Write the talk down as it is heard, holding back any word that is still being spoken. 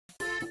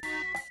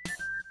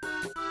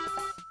Oh,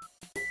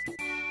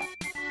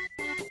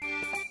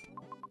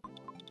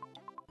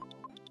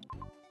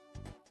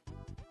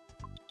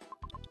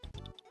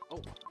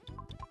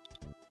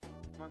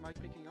 my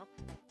mic picking up?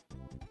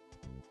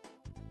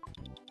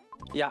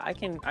 Yeah, I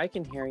can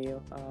hear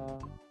you.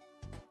 Was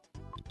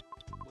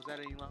that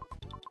any loud?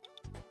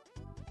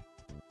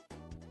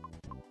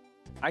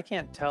 I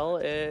can't tell.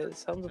 It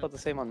sounds about the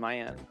same on my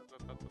end.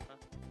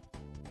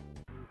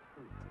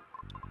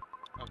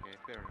 Okay,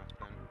 fair enough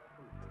then.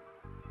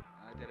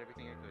 I did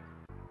everything I could.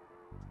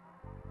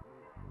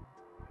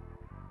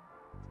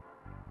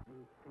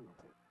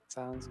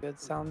 Sounds good,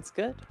 sounds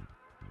good.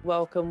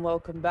 Welcome,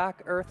 welcome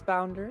back,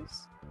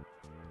 Earthbounders.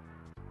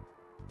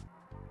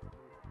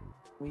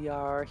 We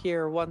are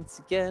here once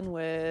again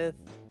with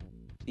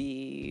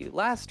the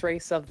last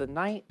race of the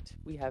night.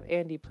 We have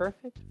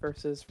AndyPerfect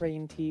versus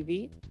Raine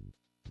TV.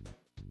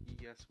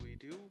 Yes, we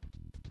do.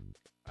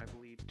 I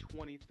believe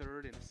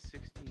 23rd and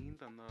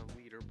 16th on the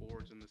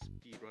leaderboards in the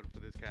speed run for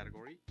this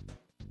category.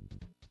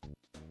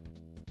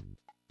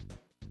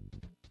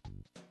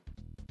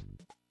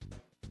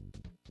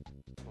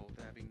 Both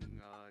having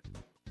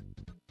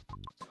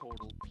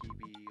total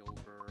PB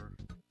over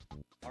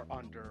or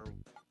under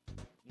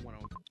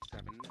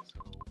 107,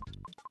 so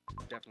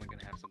definitely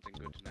gonna have something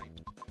good tonight.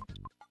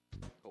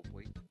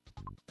 Hopefully.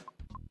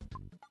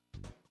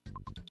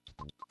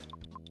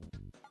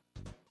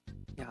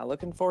 Yeah,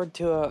 looking forward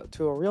to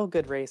a real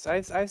good race.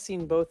 I've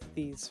seen both of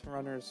these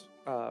runners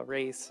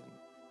race.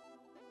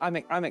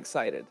 And I'm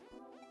excited.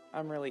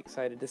 I'm really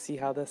excited to see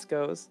how this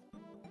goes.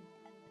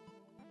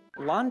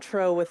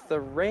 Lantro with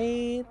the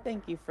raid.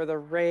 Thank you for the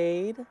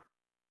raid.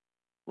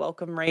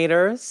 Welcome,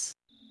 Raiders.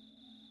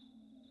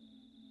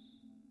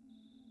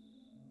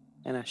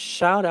 And a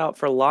shout out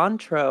for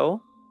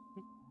Lantro.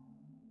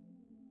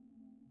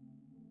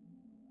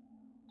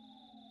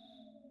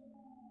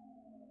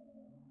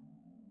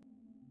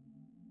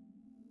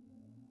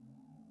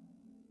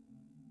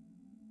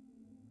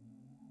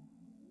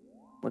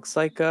 Looks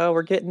like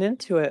we're getting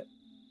into it.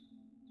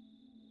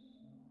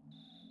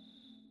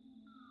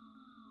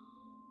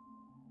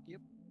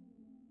 Yep.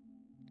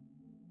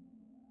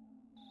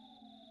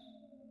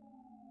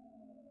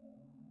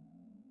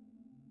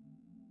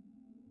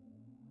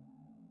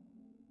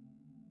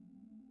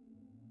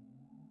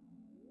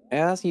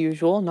 As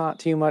usual, not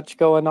too much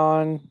going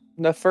on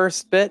the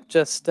first bit,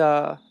 just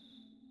Yep.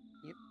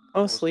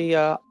 mostly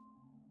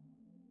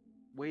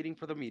waiting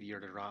for the meteor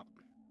to drop.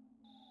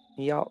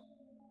 Yup.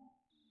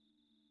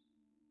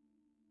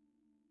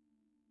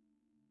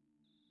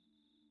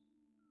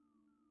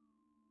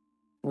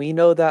 We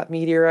know that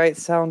meteorite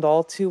sound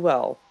all too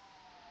well.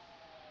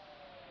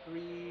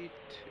 3,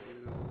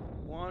 2,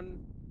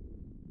 1.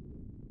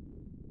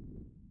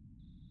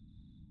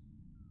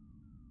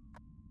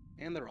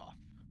 And they're off.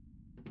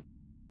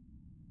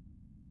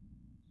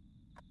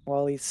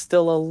 Well, he's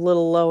still a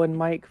little low in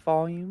mic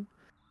volume.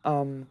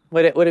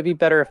 Would it be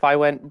better if I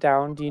went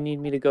down? Do you need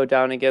me to go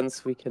down again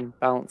so we can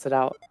balance it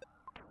out?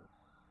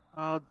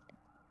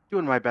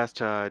 Doing my best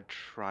to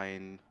try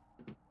and...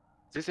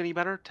 Is this any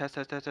better? Test,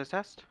 test, test, test,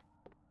 test.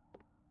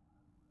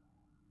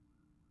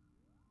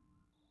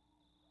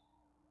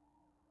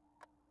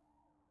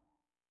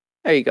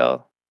 There you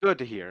go. Good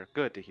to hear.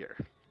 Good to hear.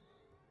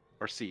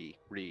 Or see.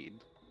 Read.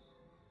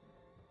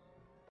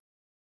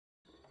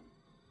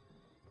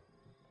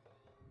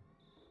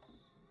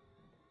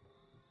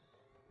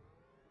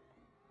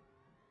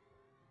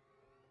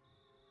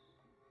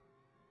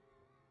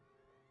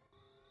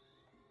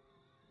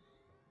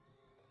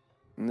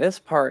 In this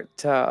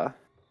part,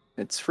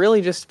 it's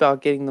really just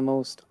about getting the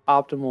most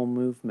optimal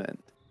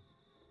movement.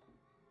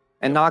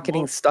 And not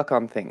getting stuck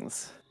on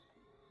things.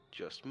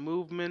 Just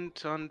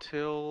movement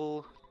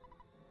until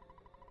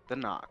the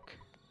knock.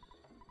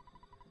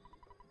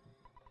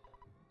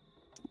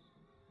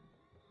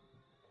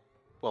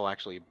 Well,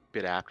 actually, a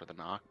bit after the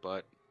knock,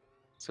 but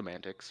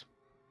semantics.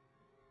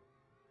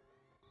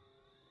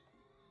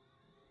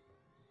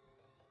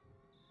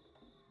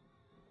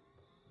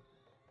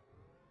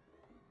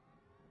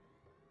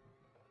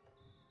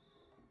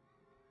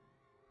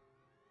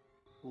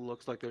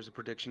 Looks like there's a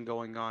prediction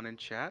going on in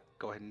chat.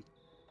 Go ahead and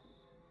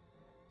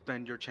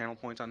spend your channel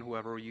points on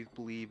whoever you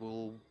believe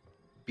will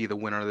be the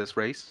winner of this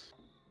race.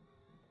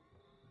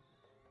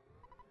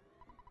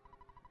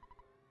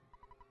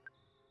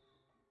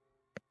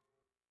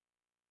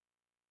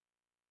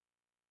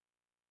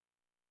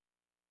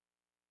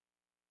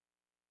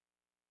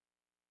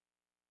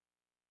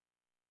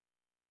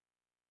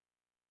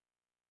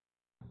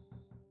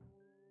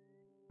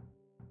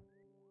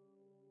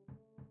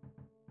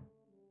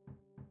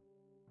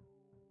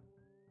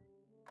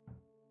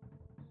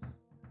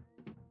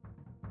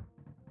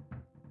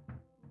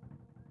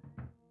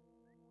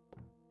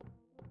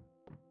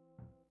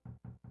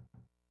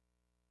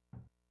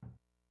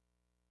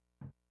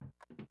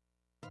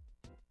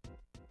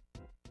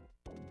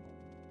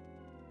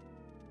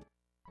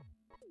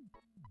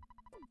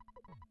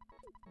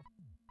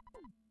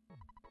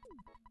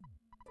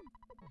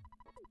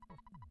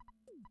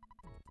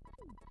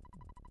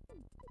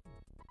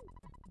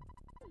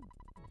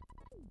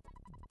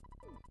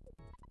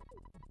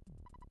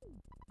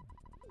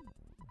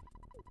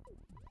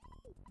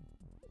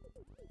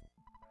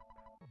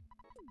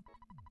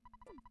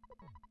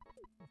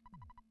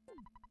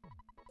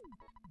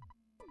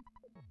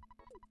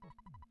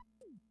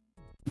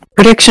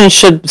 Predictions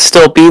should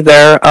still be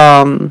there.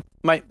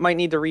 Might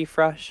need to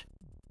refresh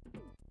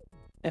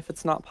if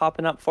it's not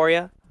popping up for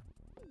you.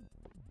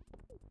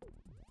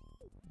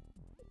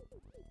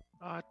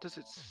 Does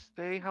it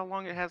say how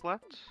long it has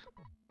left?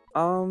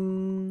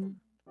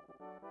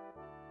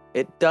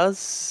 It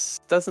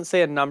doesn't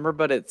say a number,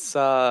 but it's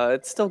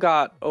still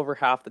got over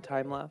half the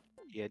time left.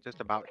 Yeah,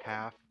 just about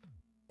half.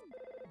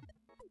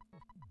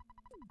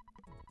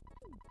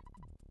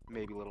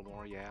 Maybe a little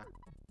more, yeah.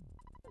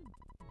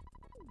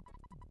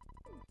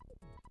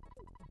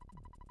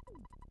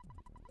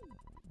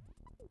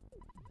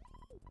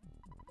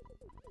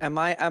 Am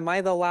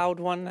I the loud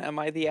one? Am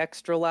I the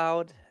extra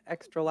loud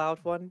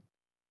one?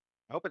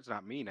 I hope it's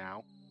not me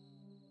now.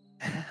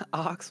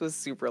 Ox was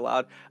super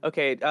loud.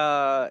 Okay,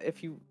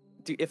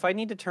 if I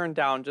need to turn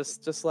down,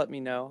 just let me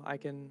know. I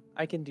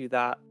can do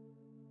that.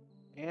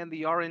 And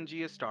the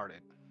RNG has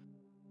started.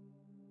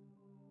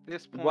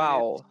 This point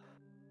Wow.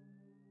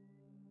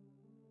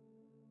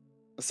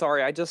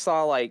 Sorry, I just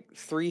saw like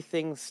 3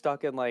 things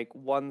stuck in like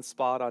one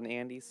spot on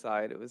Andy's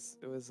side. It was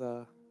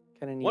kind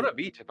of neat. One of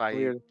each, if I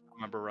Weird.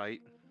 remember right.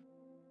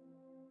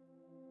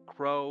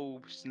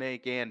 Crow,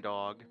 snake, and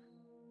dog.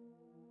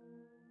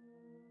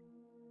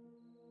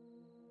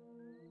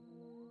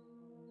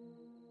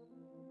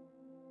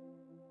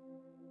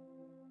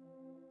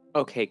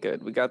 Okay,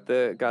 good. We got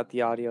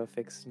the audio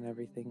fixed and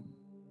everything.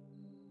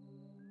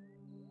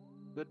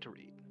 Good to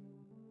read.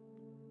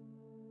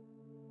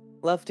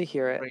 Love to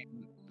hear it.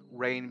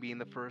 Raine being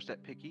the first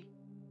at Picky.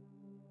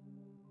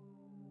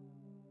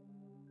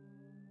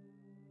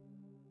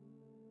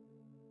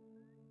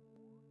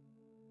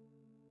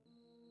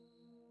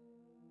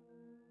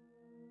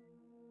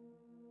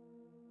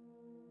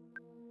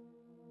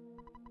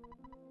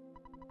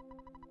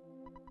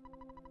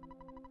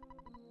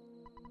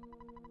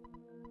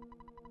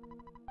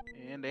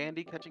 And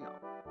Andy catching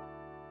up.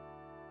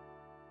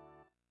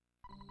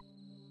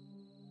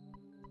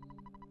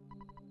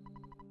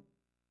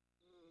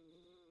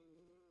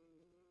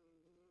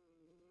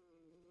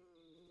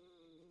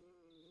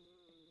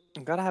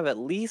 I've got to have at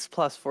least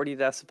plus 40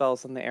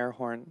 decibels on the air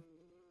horn.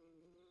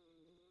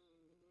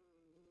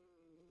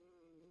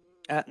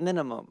 At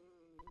minimum.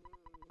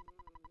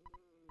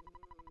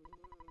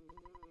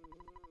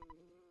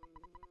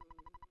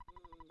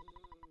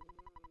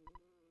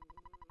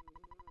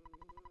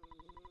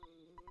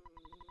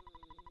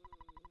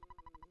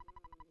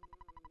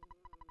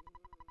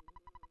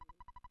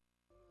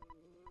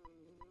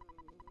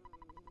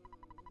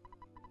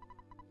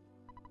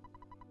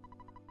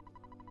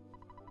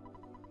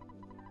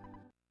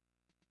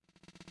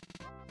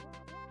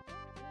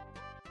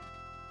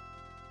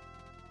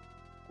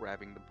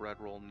 Grabbing the bread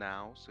roll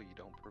now so you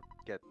don't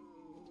get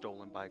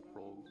stolen by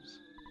crows.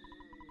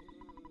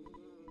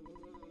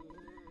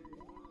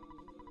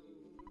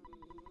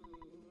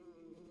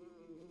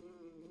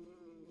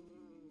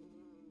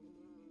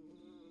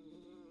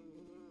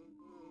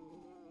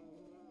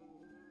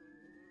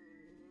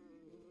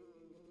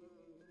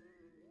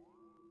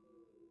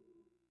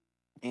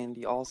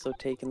 Andy also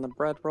taking the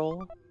bread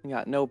roll. We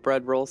got no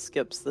bread roll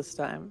skips this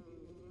time.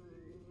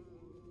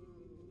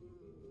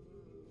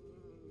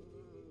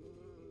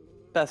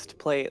 Best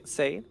play it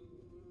safe.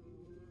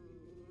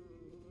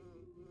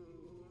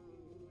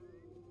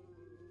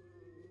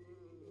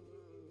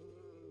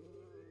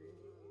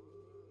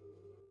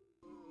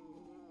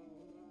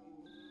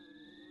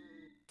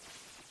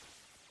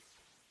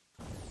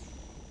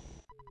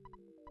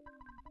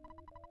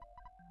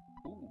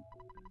 Ooh.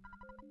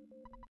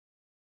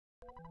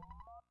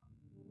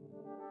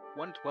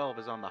 112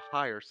 is on the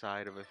higher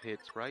side of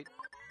hits, right?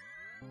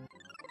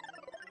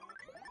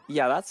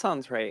 Yeah, that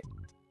sounds right.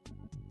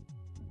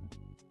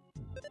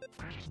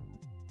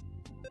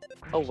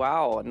 Oh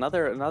wow,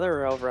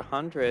 another over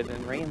 100,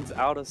 and Raine's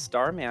out of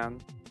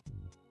Starman.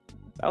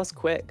 That was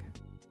quick.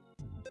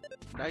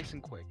 Nice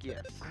and quick,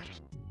 yes.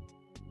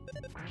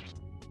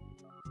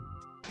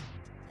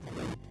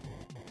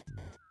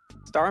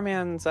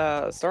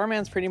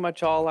 Starman's pretty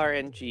much all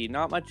RNG.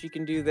 Not much you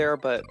can do there,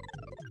 but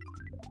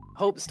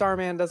hope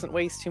Starman doesn't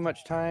waste too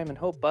much time, and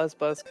hope Buzz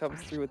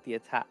comes through with the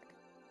attack.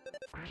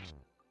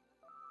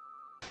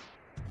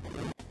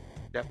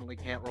 Definitely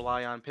can't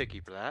rely on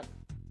Picky for that.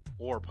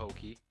 Or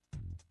Pokey.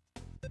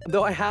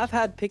 Though I have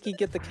had Picky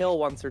get the kill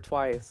once or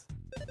twice.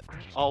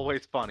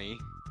 Always funny.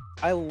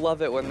 I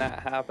love it when that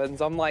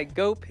happens. I'm like,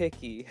 go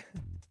Picky.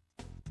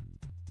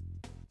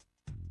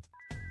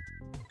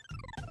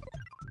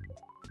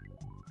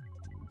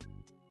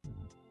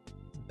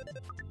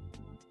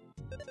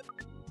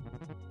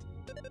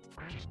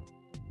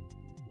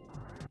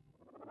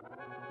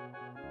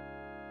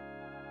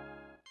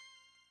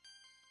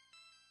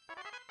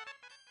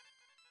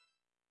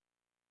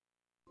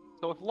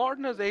 So if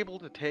Lardna is able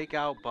to take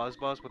out Buzz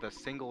with a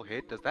single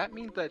hit, does that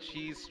mean that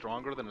she's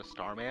stronger than a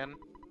Starman?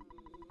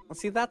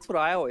 See, that's what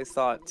I always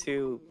thought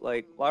too.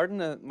 Like,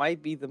 Lardna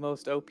might be the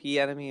most OP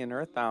enemy in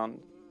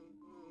Earthbound.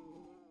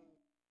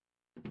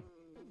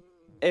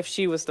 If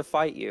she was to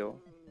fight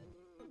you.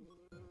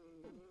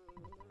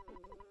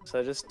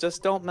 So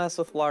just don't mess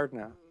with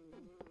Lardna.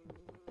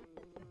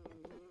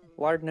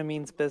 Lardna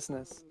means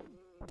business.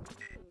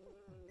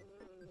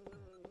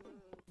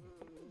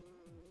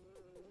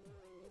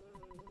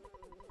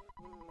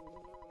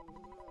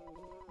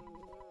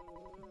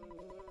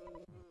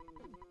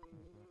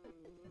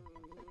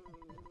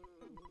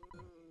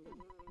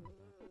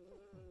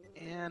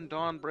 And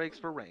dawn breaks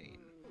for Raine.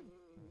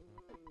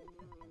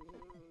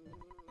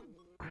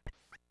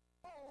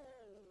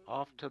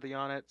 Off to the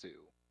Onett Zoo.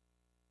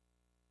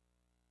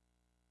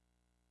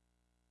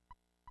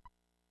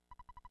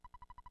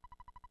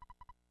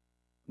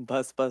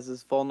 Buzz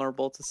is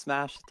vulnerable to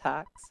smash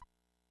attacks.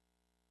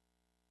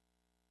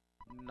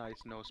 Nice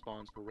no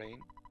spawns for Raine.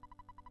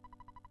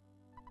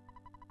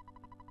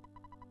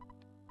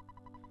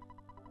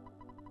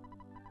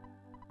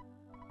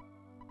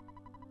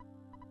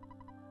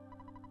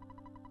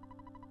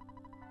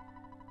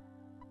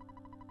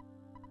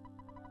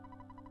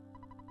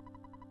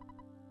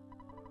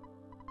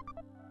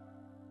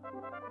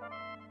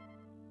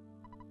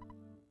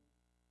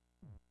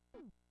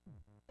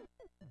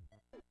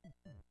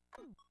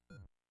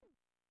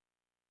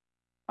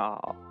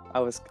 Oh,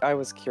 I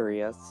was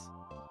curious.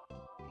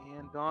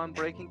 And dawn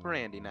breaking for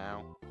Andy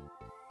now.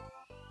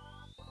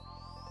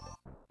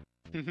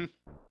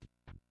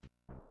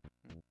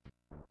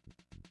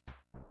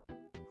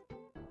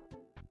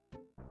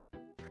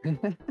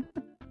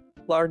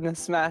 Lardna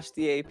smashed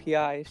the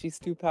API. She's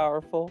too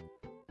powerful.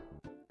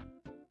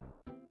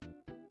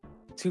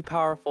 Too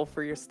powerful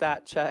for your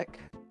stat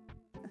check.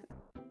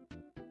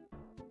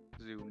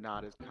 Zoo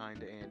not as kind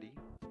to Andy,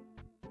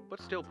 but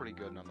still pretty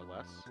good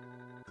nonetheless.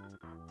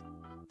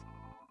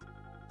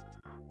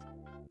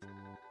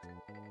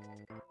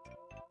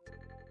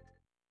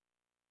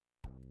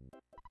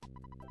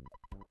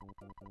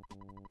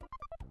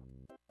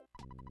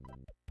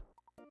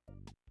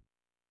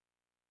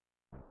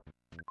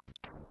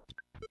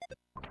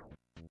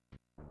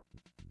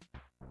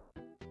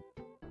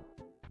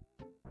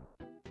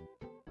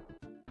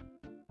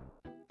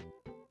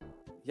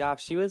 Yeah, if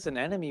she was an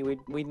enemy,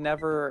 we'd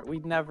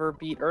never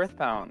beat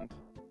Earthbound.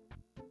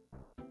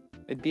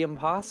 It'd be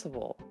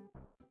impossible.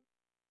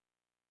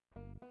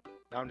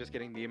 Now I'm just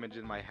getting the image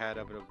in my head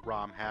of a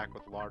ROM hack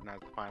with Lardna as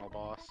the final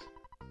boss.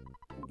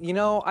 You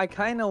know, I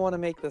kind of want to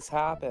make this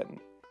happen.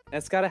 And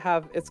it's gotta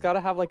have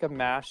like a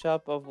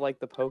mashup of like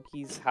the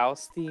Pokey's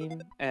house theme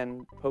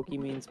and Pokey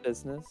means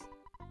business.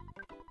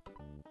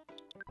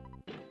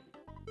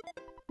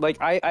 Like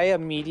I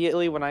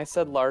immediately, when I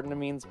said Lardna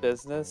means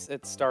business,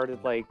 it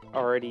started like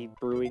already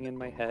brewing in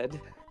my head.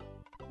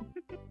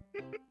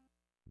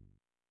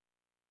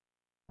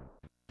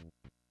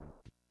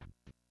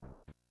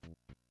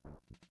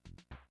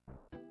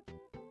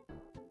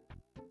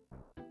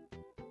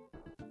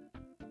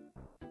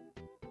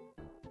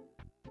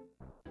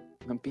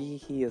 B,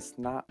 he is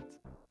not.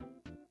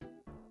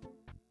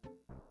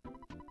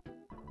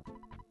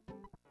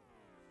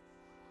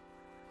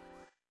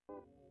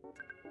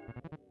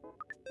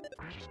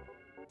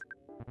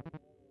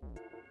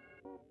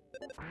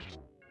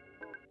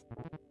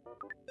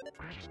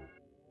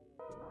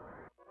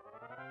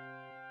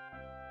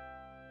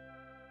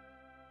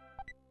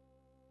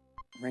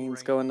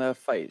 Raine's going to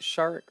fight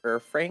Shark or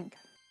Frank.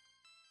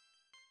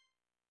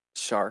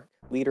 Shark,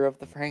 leader of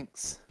the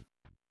Franks.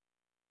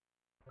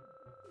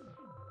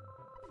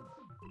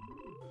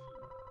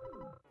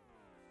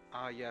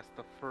 Ah yes,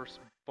 the first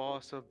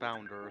boss of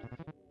Bound Earth.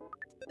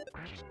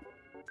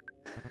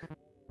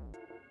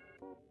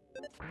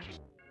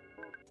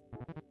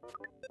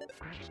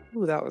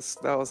 Ooh, that was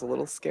a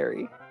little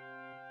scary.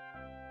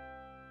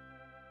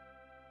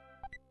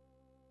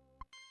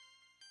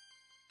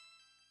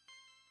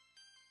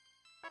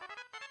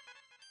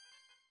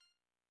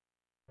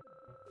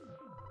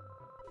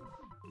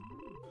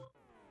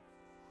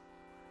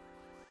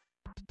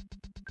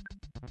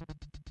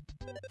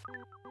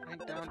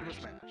 Rank down to a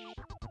smash.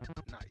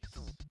 Nice.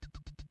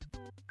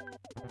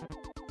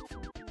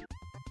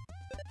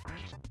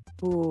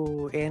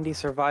 Ooh, Andy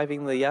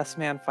surviving the Yes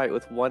Man fight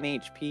with 1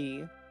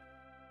 HP.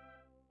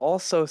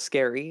 Also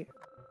scary.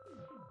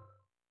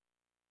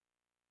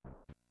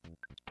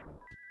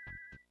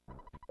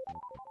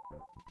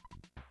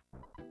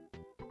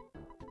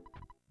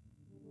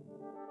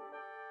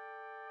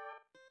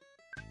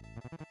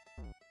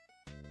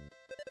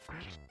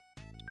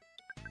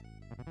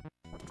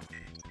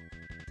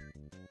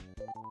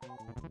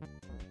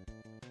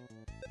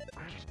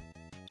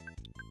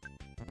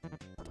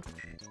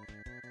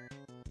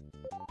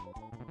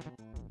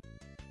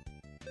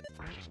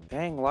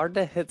 Dang,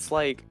 Larda hits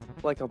like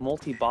a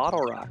multi-bottle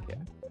rocket.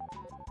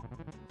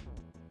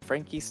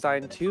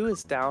 Frankenstein 2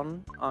 is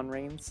down on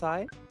Raine's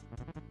side.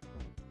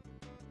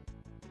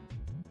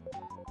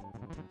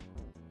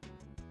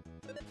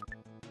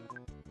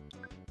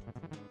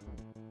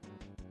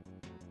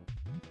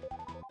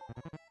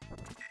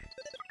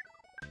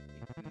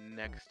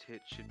 Next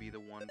hit should be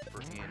the one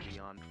for Andy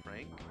on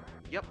Frank.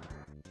 Yep.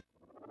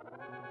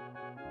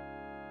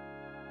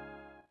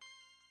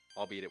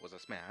 Albeit it was a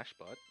smash,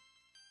 but...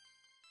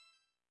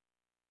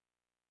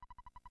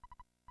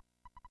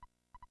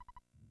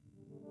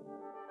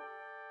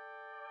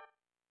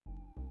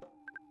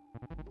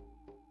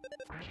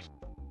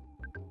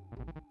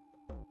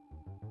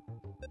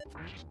 And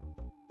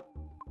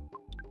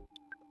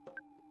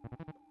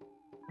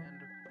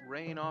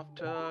Raine off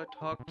to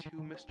talk to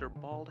Mr.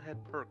 Baldhead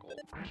Perkle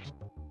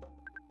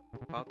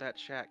about that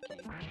chat key.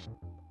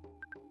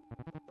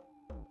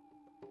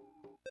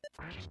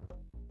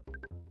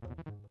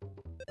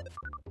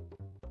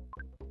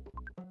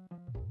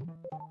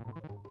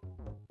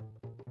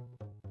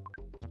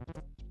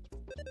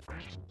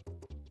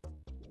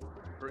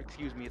 Or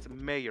excuse me, it's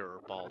Mayor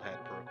Baldhead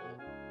Perkle.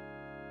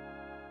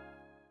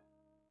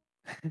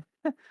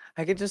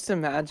 I could just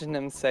imagine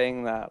him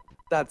saying that.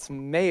 That's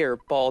Mayor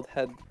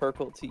Baldhead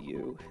Perkle to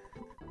you.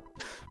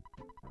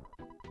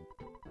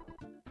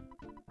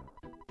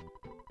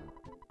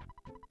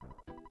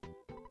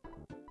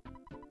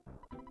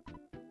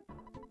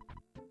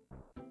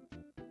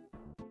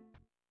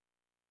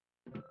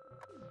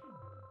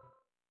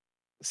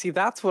 See,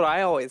 that's what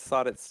I always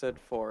thought it stood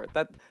for.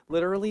 That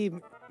literally,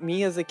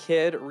 me as a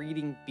kid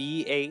reading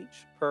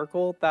BH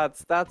Perkle,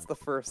 that's the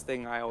first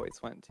thing I always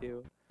went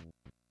to.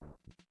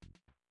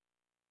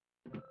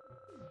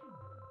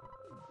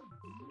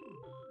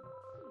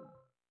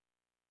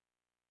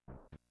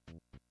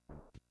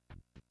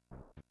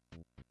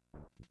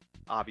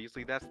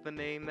 Obviously, that's the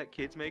name that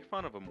kids make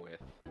fun of him with.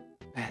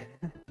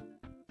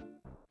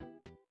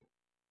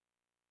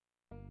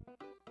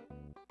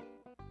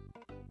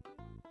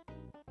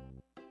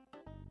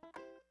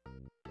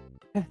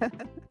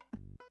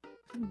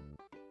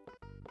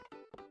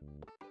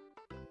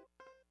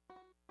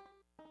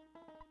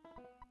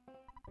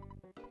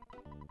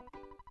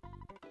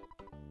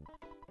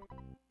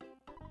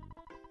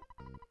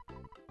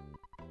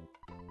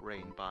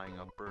 Raine buying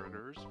up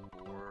burgers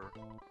for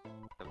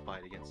the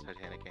fight against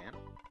Titanican.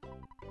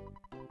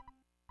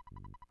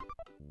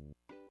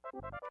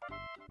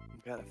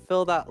 Gotta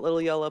fill that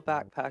little yellow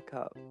backpack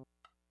up.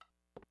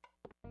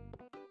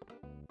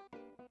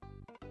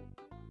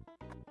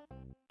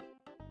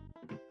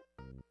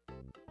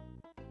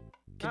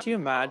 Could you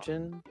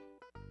imagine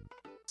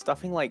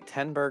stuffing like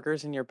 10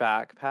 burgers in your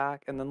backpack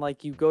and then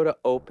like you go to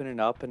open it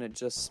up and it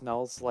just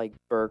smells like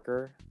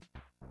burger?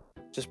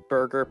 Just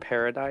burger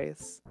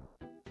paradise?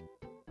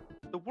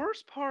 The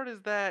worst part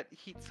is that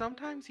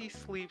sometimes he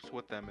sleeps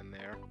with them in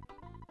there.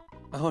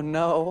 Oh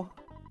no.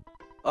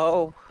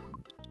 Oh.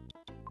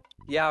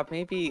 Yeah,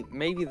 maybe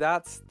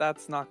that's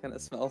not gonna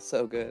smell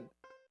so good.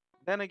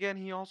 Then again,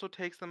 he also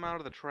takes them out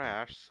of the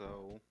trash,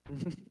 so...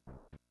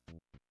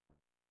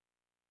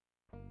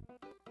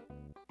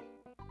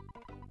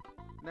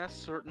 That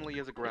certainly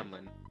is a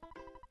gremlin.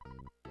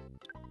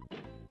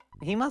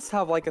 He must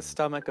have like a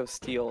stomach of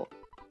steel.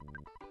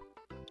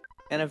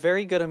 And a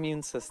very good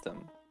immune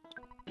system.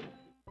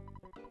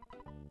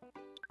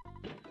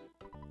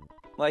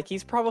 Like,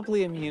 he's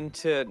probably immune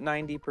to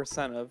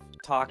 90% of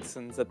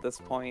toxins at this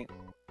point.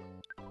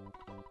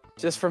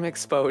 Just from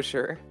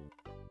exposure.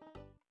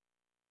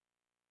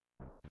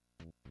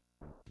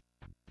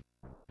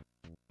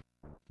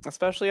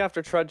 Especially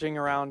after trudging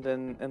around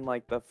in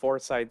like, the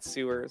four-side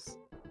sewers.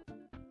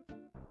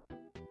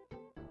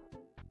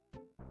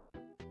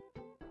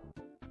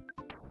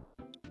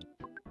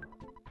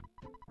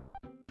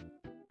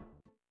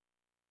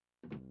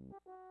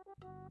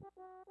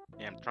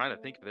 Yeah, I'm trying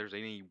to think if there's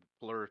any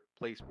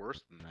place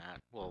worse than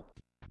that. Well,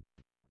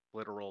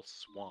 literal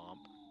swamp.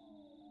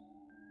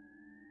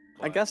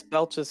 I guess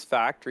Belch's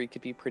factory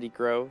could be pretty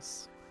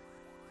gross.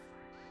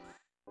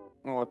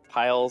 With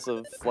piles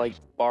of, like,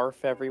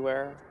 barf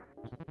everywhere.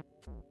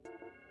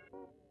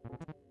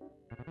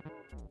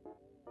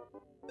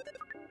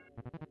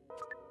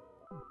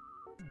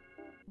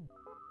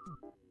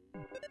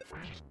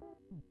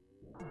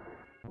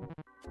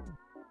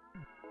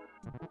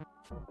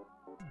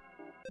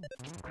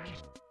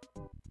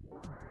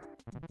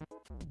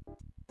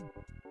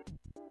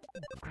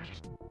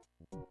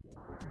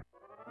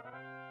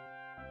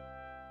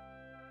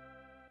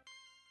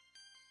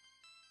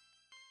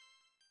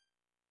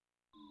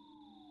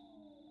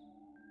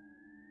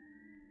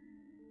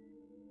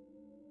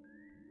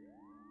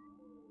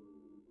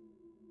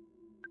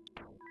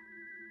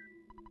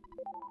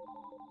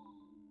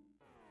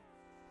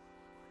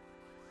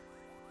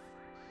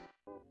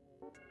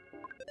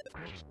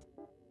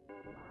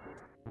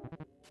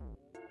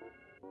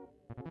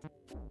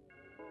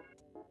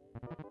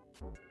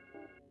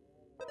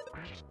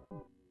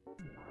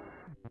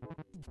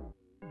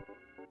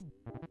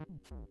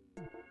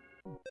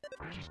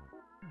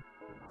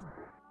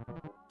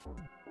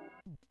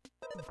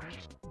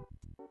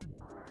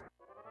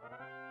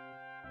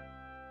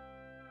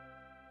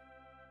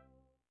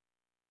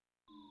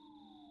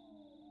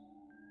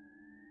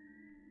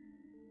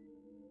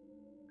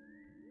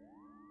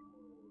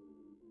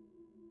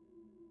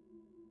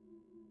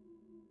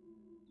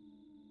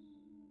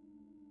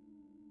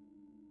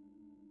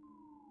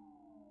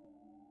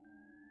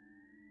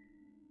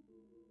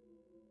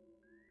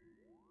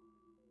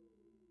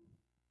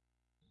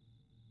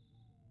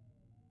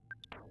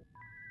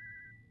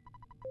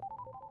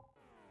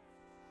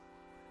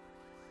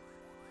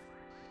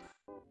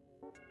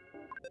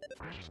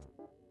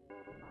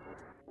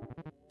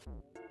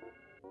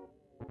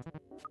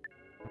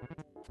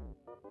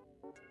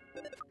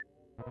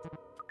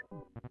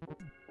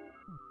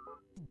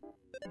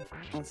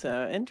 It's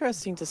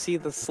interesting to see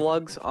the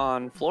slugs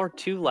on floor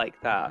 2 like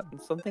that.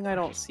 It's something I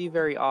don't see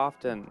very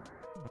often.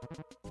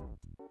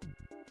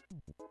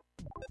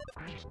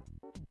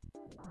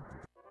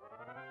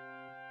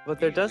 But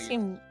there does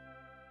seem...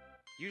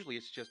 Usually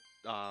it's just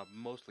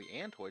mostly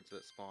antoids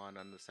that spawn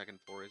on the second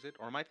floor, is it?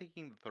 Or am I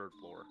thinking the third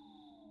floor?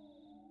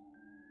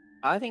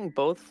 I think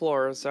both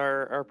floors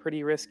are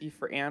pretty risky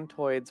for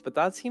antoids, but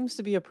that seems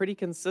to be a pretty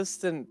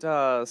consistent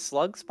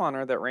slug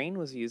spawner that Raine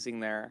was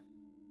using there.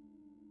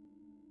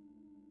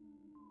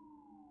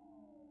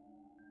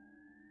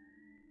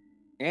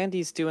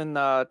 Andy's doing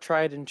the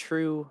tried and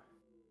true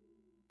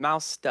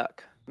mouse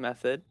stuck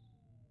method.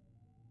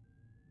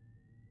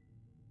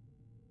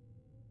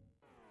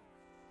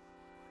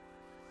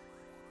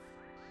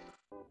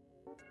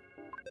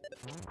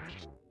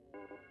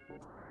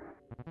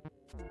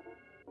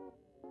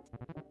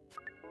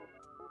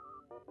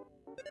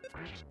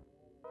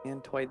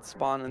 Antoids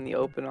spawn in the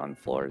open on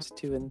floors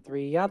 2 and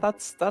 3. Yeah,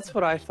 that's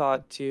what I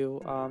thought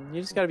too. You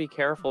just gotta be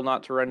careful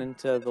not to run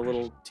into the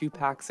little 2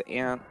 packs of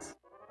ants.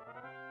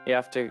 You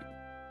have to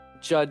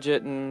judge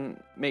it and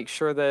make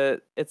sure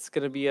that it's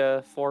gonna be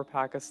a 4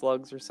 pack of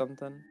slugs or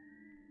something.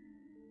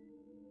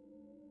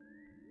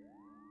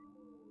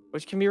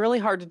 Which can be really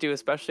hard to do,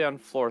 especially on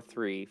floor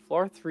 3.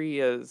 Floor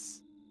 3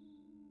 is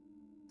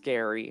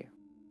scary.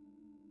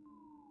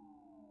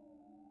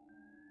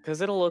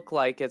 Because it'll look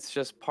like it's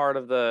just part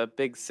of the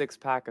big 6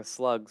 pack of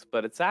slugs,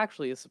 but it's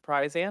actually a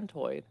surprise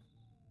antoid.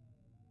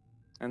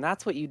 And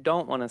that's what you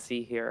don't want to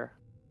see here.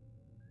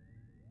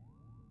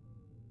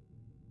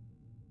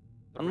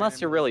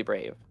 Unless you're really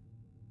brave.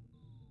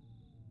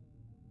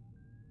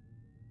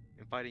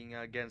 And fighting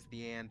against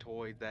the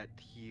antoids that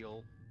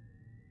heal.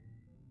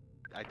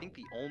 I think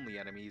the only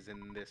enemies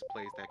in this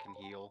place that can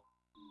heal.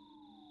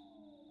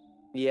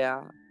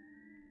 Yeah.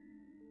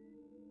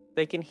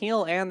 They can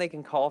heal and they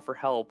can call for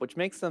help, which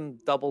makes them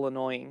double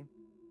annoying.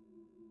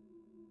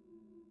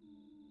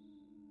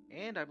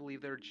 And I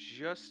believe they're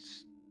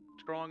just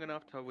strong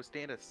enough to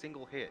withstand a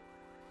single hit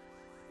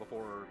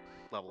before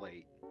level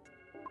 8.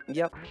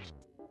 Yep.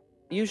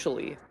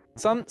 Usually.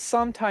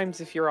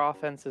 Sometimes if your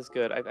offense is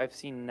good, I've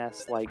seen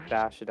Ness like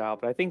bash it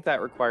out, but I think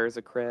that requires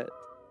a crit.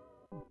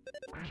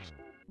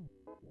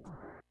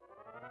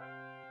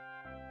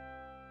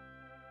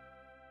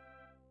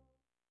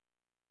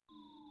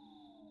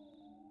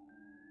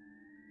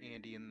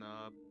 Andy in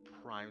the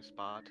prime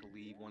spot to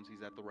leave once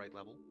he's at the right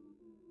level.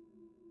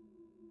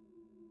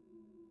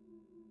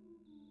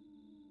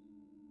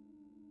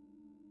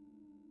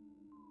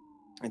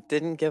 It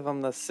didn't give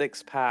him the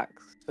 6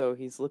 packs, so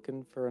he's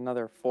looking for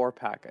another 4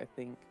 pack, I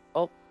think.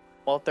 Oh,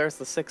 well, there's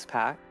the 6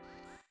 pack.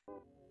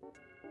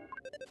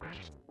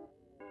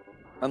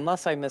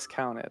 Unless I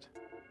miscounted.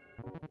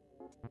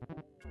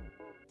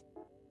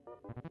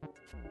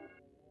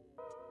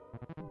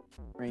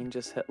 Raine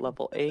just hit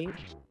level 8.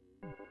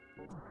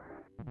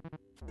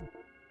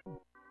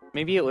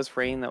 Maybe it was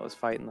Raine that was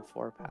fighting the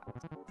 4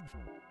 packs.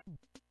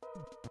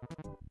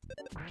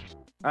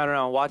 I don't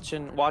know,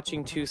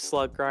 watching 2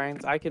 slug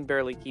grinds, I can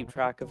barely keep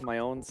track of my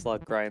own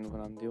slug grind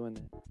when I'm doing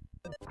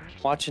it.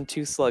 Watching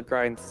 2 slug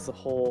grinds is a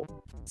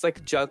whole, it's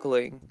like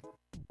juggling.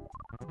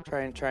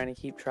 Trying to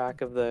keep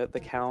track of the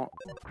count.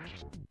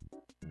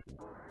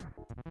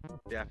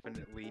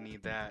 Definitely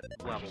need that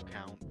level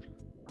count.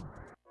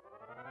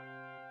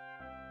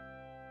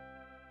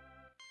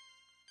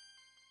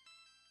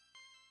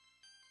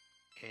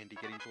 Andy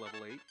getting to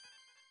level 8.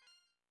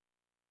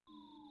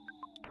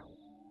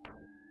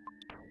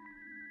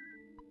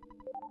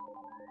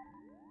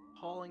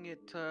 Calling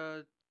it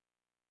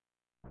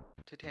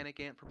Titanic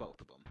Ant for both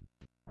of them.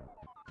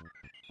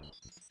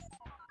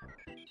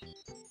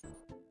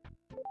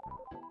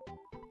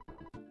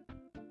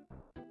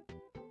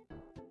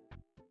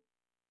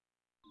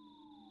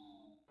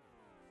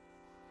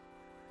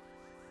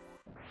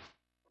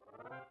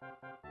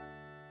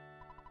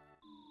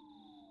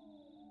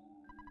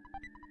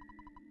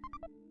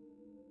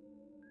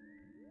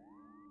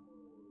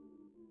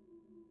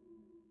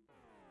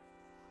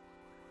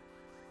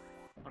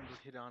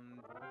 Hit on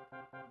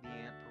the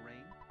ant for Raine.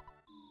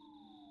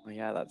 Oh,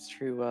 yeah, that's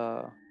true.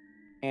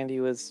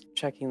 Andy was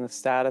checking the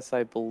status,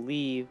 I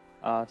believe,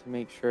 to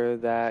make sure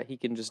that he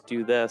can just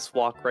do this,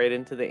 walk right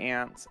into the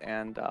ants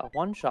and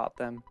one-shot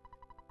them.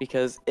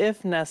 Because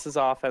if Ness's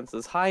offense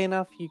is high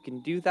enough, you can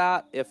do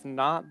that. If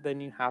not,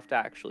 then you have to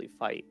actually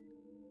fight.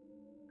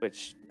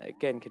 Which,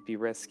 again, could be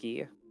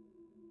risky.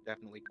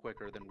 Definitely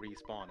quicker than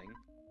respawning.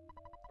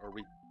 Or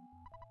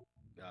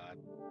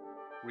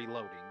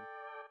reloading.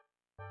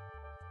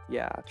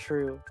 Yeah,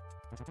 true.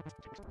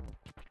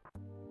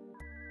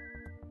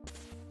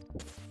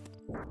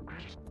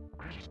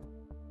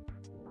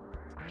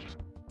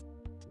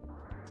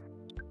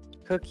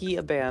 Cookie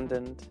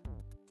abandoned.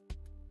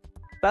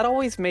 That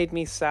always made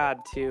me sad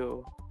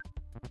too.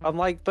 I'm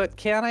like, but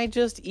can't I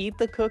just eat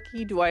the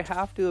cookie? Do I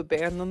have to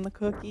abandon the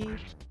cookie?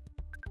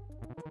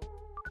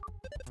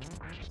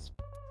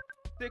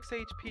 6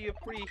 HP of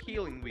free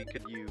healing we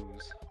could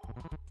use.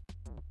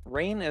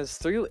 Raine is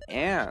through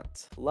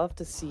ant. Love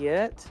to see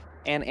it.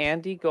 and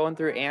Andy going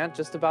through ant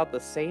just about the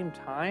same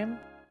time?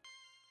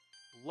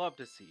 Love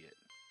to see it.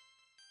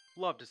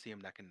 Love to see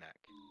them neck and neck.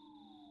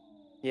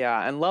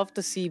 Yeah, and love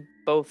to see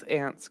both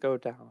ants go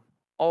down.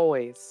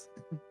 Always.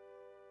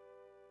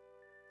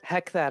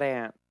 Heck that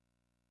ant.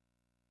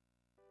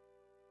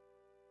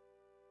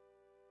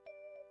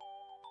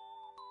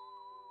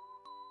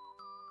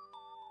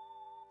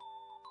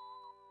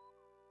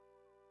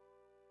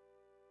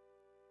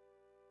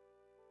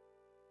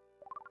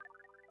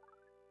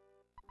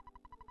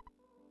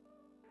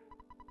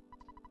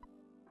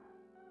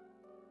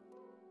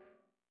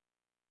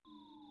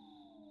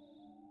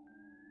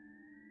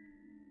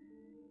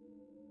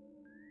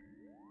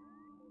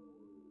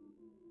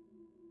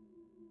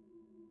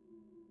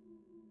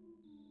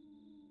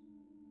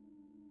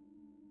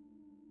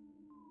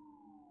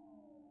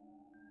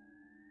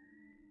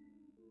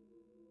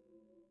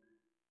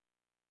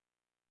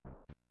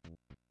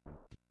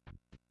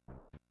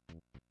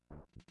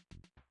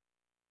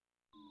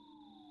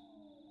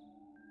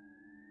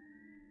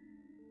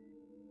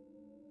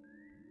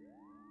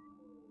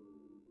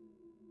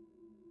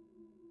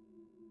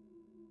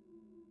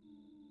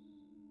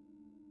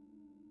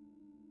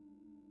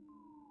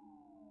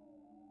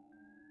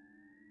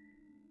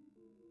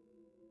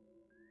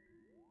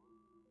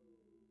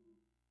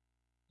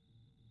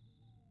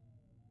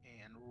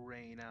 And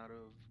Raine out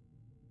of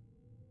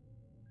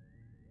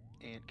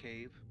Ant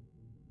Cave.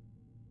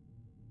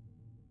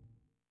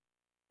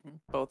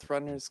 Both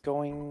runners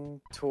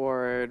going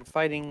toward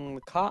fighting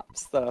the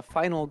cops, the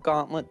final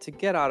gauntlet to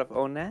get out of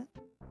Onet.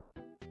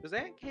 Does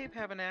Ant Cave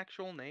have an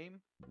actual name?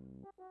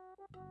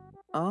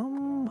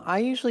 I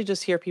usually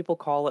just hear people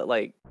call it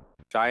like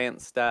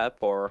Giant Step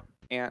or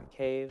Ant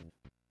Cave.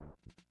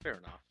 Fair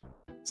enough.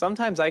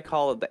 Sometimes I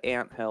call it the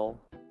Ant Hill.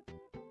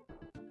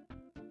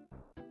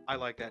 I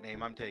like that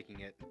name. I'm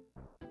taking it.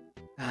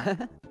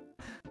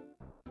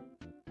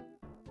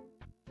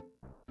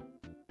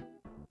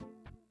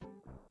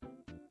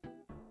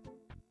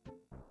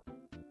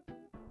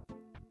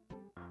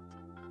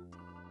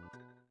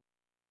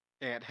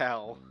 Ant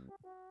Hell.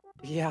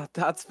 Yeah,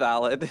 that's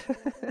valid.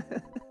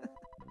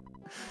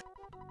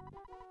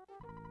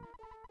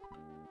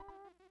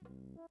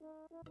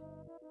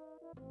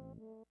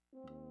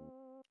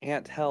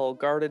 Ant Hell,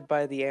 guarded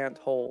by the ant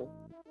hole.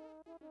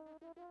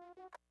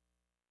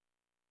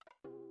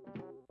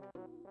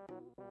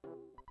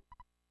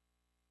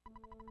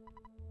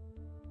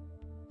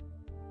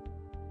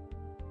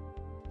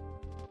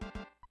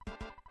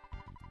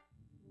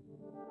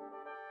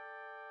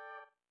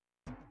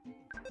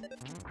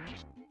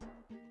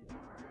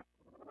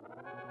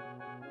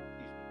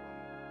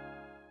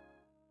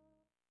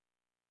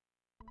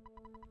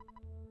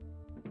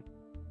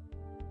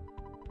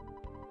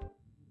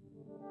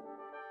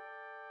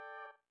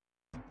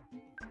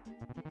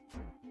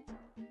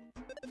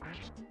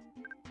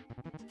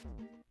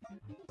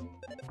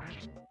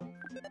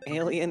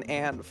 Alien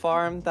Ant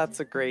Farm, that's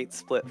a great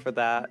split for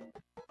that.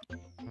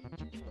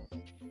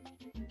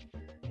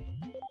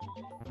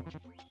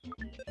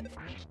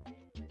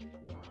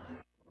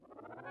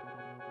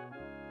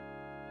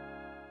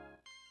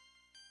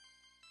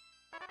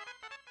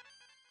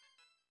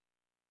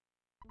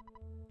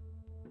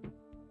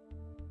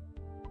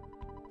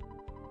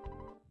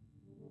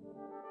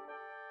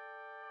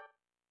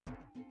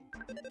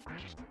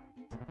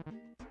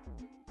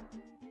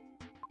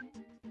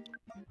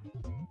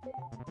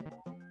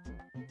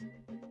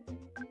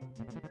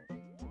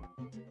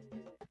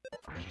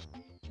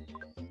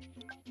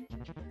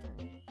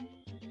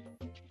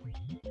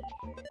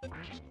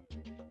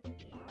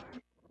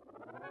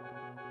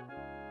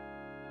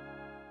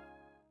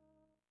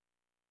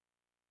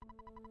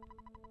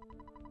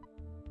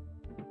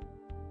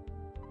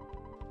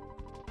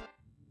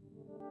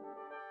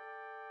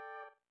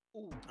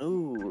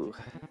 Ooh.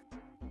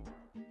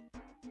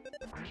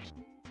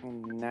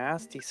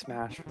 Nasty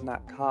smash from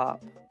that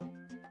cop.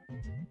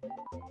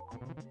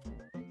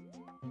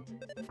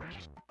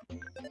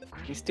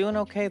 He's doing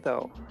okay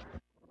though.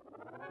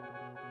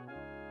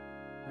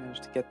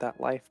 Managed to get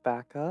that life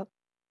back up.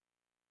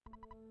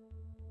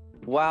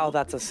 Wow,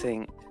 that's a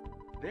sink.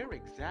 They're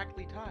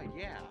exactly tied,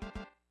 yeah.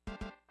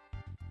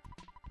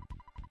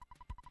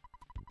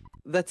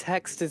 The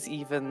text is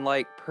even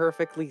like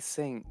perfectly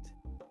synced.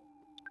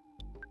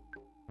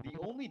 The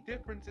only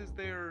difference is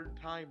their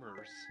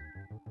timers.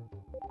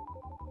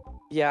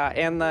 Yeah,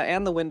 and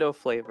the window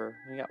flavor.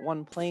 You got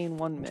one plain,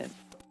 one mint.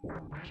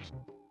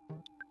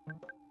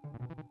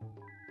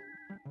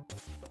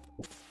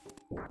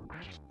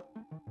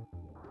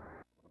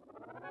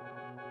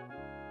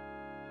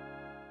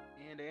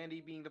 And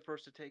Andy being the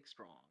first to take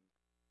strong.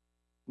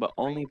 But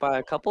only by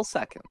a couple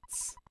seconds.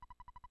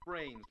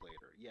 Brains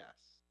later, yes.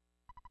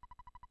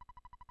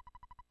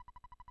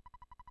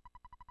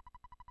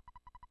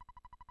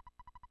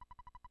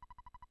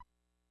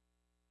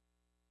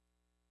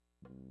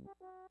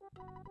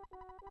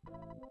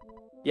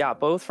 Yeah,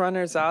 both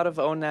runners out of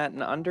Onet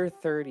in under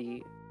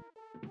 30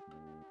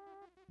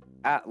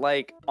 at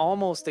like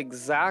almost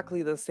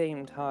exactly the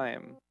same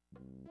time.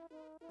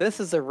 This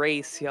is a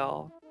race,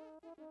 y'all.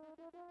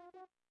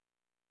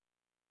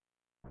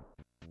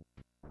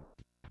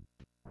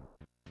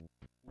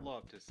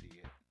 love to see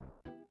it.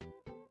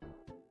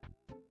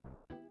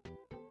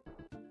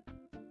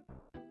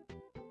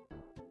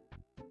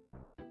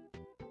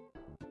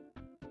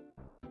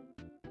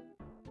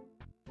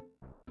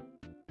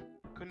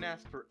 Couldn't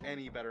ask for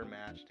any better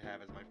match to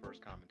have as my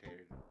first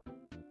commentator.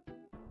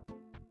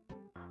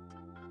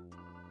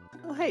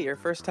 Oh, hey, your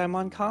first time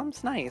on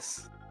comms?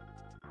 Nice.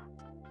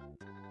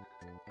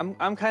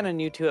 I'm kind of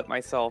new to it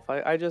myself.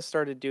 I just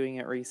started doing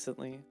it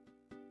recently.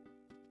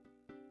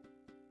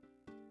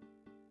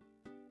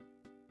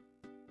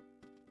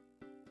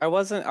 I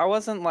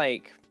wasn't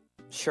like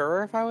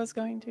sure if I was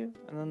going to,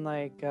 and then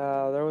like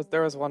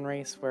there was one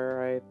race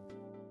where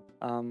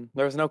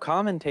there was no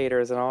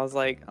commentators, and I was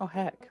like, oh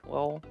heck,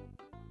 well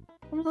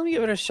let me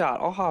give it a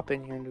shot. I'll hop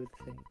in here and do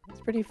the thing.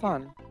 It's pretty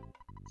fun.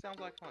 Sounds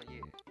like fun, yeah.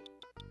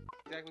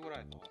 Exactly what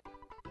I thought.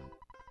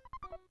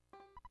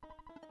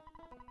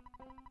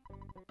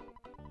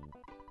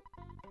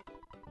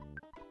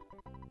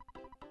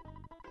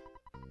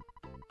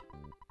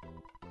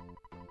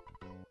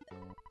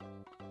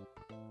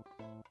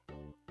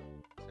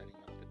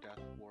 Setting up the Death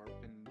Warp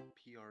and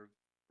PR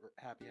or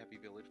Happy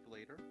Village for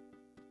later.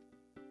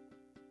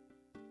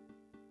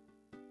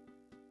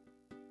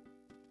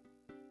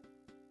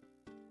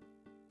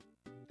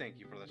 Thank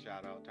you for the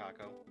shout out,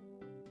 Taco.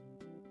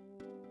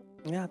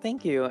 Yeah,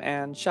 thank you,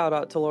 and shout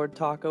out to Lord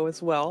Taco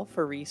as well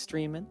for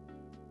restreaming.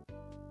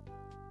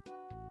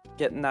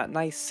 Getting that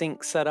nice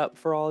sync set up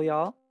for all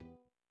y'all.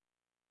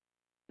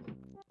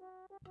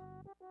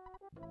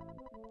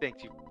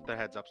 Thank you for the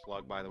heads up,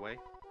 Slug, by the way.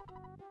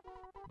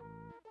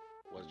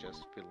 Was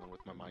just fiddling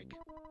with my mic.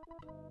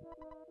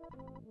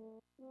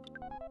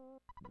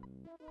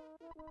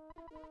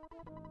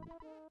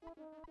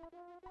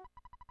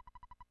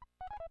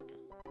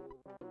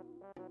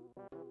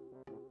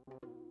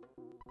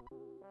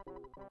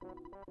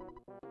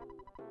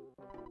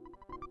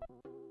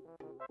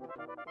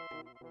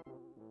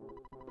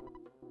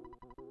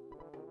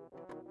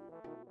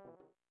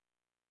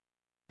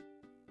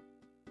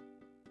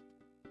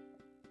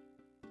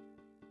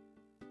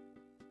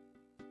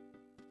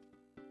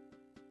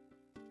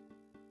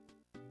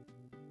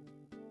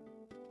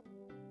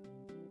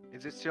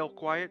 Is it still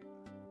quiet?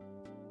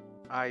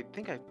 I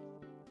think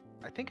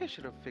I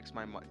should have fixed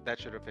my mic. That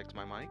should have fixed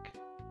my mic.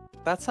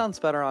 That sounds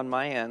better on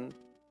my end.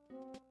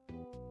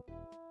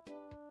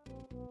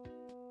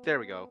 There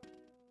we go.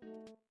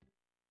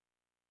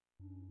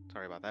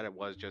 Sorry about that. It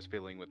was just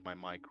fiddling with my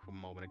mic a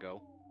moment ago.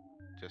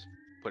 Just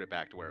put it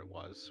back to where it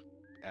was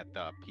at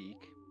the peak.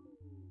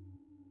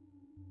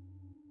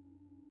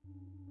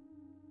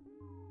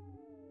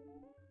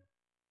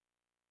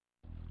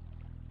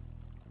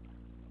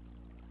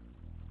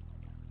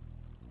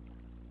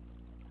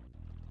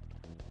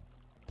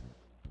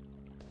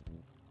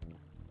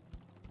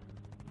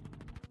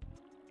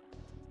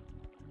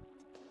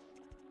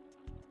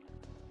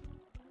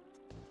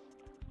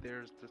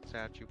 There's the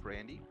statue for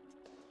Andy.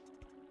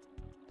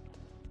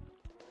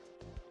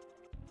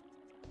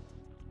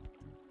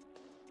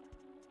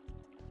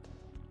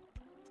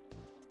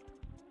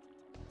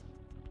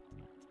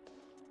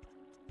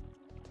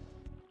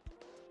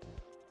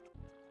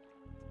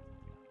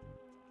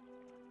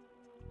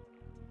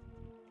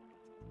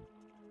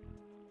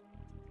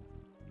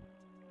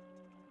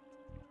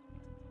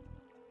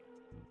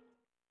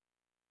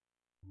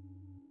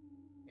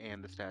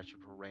 And the statue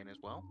for Raine as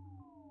well.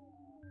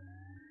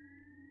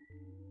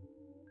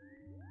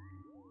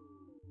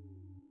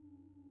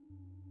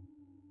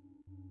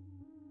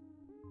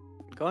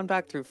 Going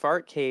back through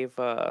Fart Cave,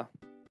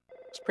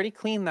 it's pretty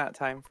clean that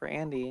time for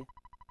Andy.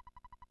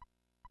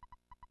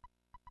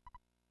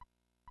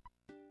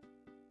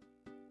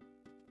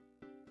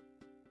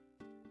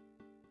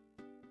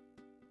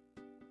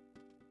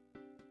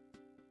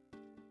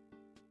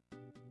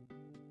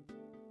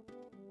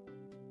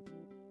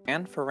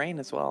 And for Raine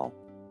as well.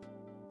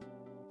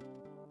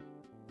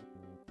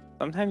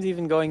 Sometimes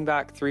even going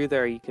back through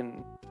there, you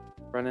can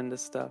run into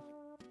stuff.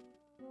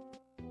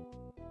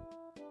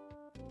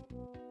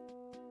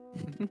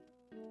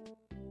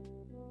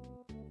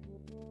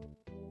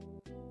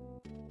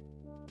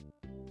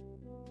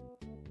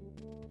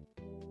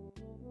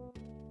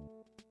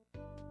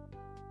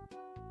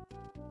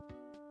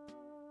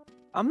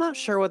 I'm not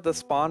sure what the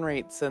spawn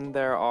rates in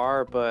there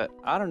are, but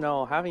I don't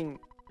know, having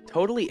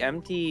totally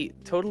empty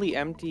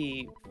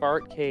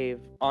Fart Cave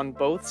on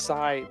both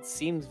sides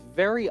seems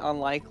very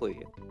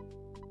unlikely.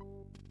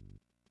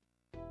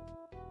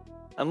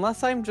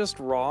 Unless I'm just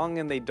wrong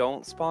and they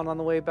don't spawn on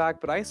the way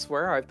back, but I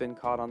swear I've been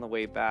caught on the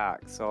way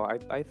back, so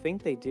I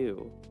think they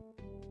do.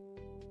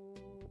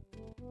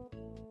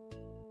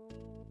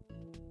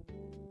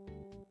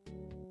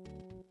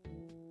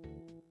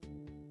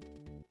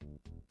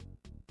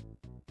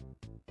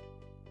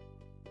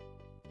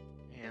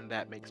 And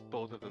that makes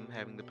both of them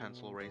having the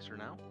pencil eraser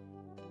now.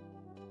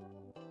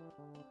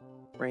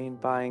 Raine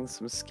buying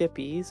some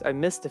skippies. I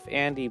missed if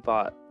Andy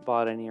bought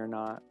any or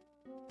not.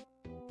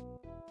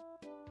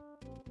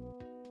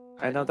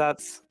 I know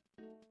that's...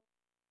 I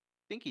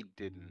think he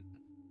didn't.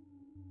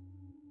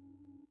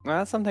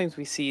 Sometimes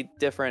we see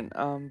different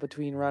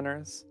between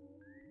runners.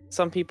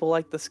 Some people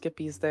like the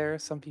skippies there,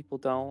 some people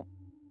don't.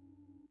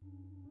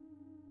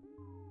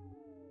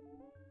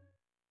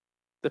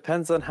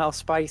 Depends on how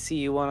spicy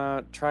you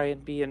want to try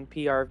and be in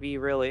PRV,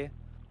 really.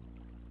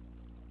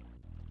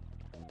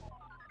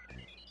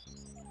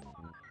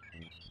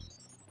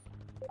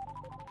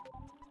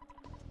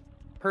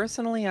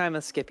 Personally, I'm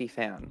a Skippy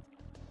fan.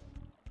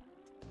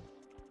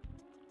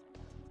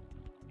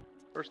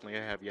 Personally,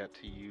 I have yet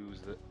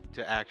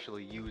to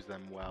actually use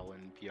them well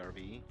in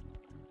PRV.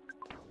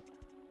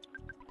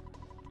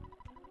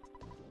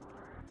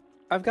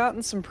 I've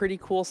gotten some pretty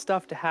cool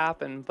stuff to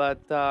happen,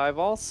 but I've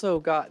also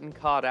gotten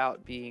caught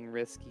out being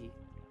risky.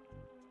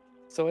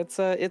 So it's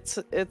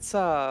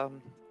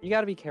you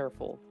got to be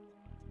careful.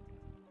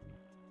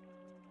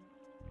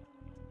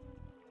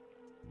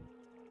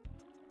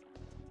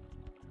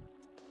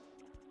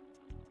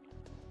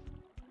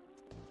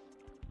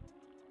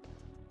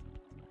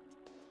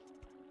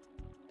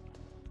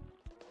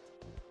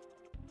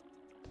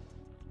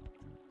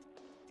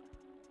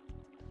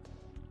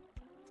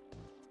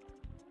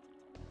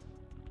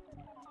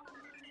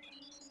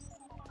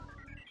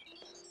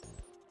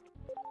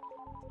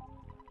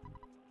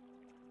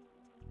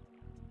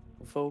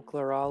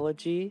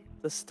 Voglerology,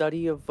 the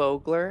study of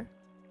Vogler.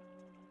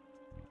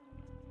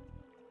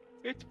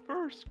 It's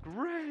first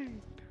grade!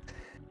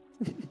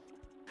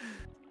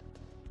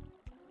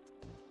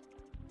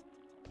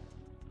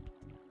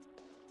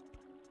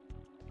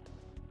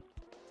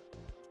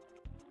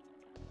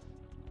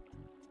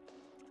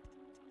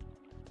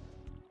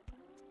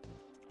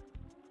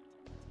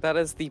 That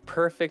is the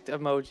perfect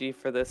emoji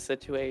for this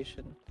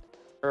situation.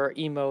 Or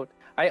emote.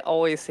 I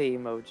always say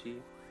emoji.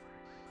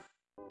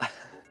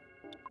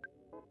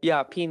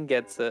 Yeah, Peen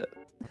gets it.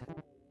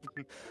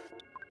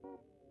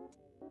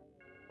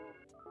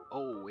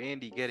 Oh,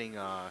 Andy getting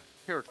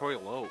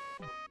territorial oak.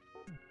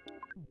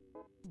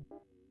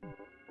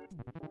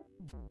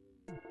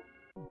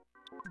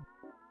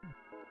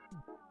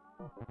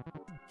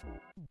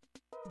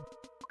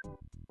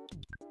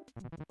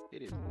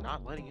 It is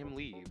not letting him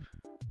leave.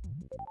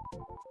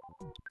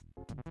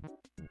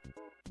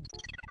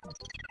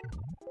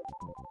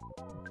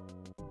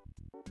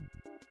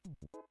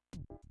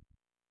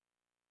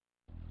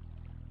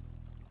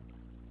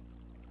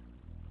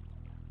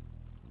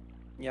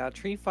 Yeah,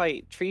 tree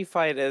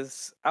fight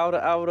is out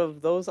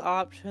of those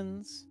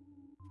options.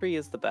 Tree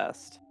is the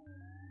best.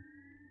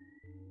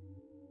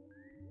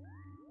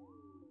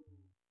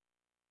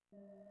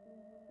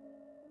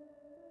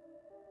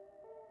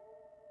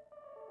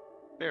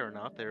 Fair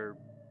enough, they're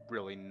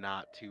really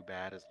not too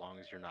bad as long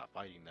as you're not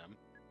fighting them.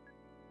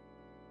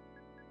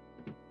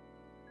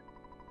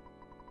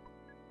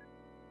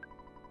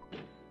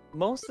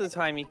 Most of the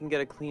time you can get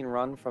a clean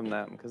run from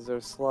them because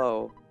they're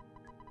slow.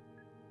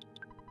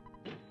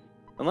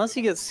 Unless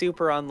you get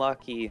super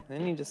unlucky,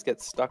 then you just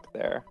get stuck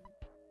there.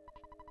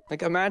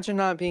 Like, imagine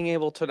not being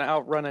able to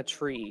outrun a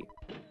tree.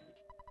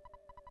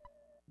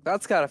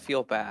 That's gotta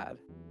feel bad.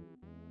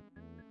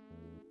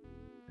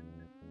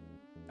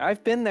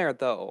 I've been there,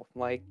 though.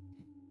 Like,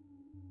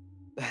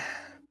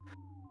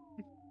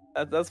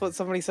 that's what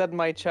somebody said in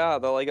my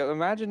chat. They're like,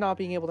 imagine not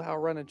being able to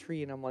outrun a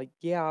tree. And I'm like,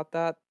 yeah,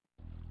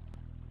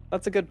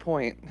 that's a good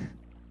point.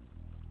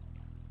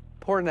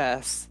 Poor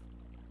Ness.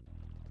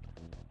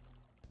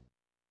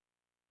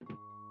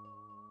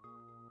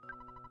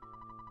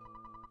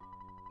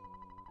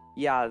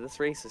 Yeah, this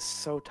race is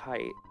so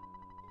tight.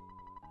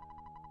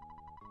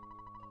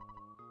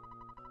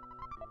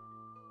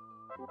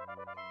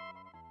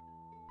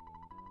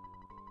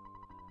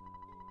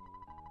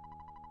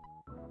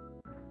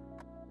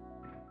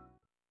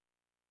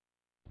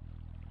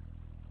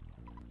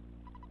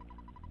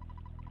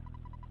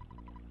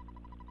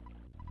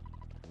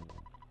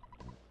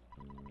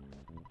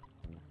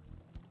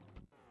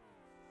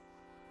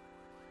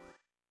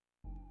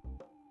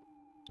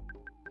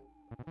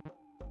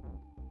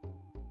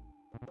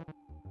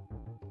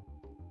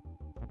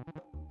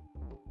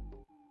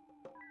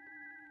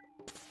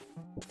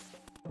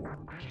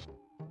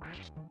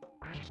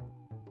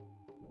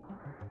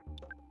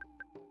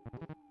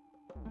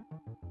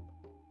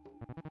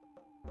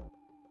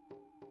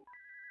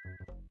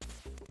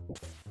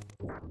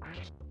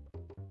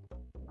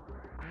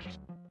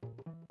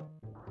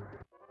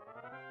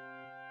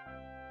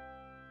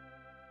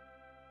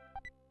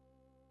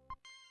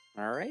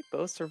 Alright,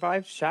 Bo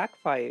survived Shack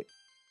Fight.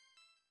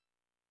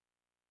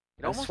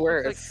 It I almost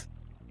swear looks it's...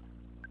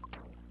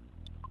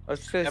 I was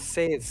just gonna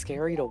say it's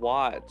scary to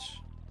watch.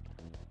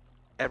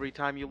 every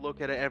time you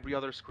look at it, every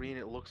other screen,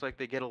 it looks like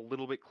they get a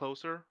little bit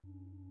closer.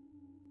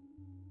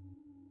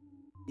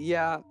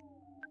 Yeah.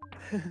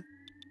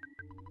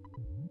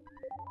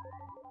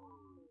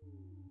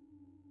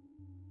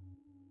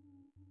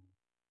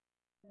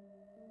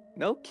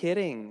 No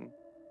kidding.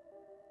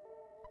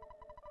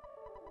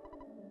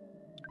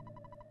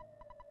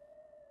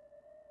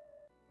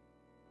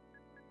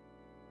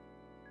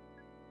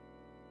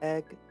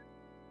 Egg.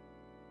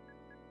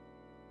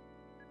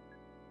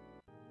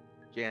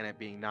 Janet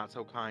being not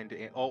so kind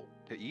to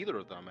to either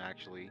of them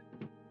actually.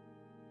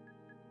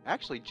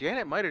 Actually,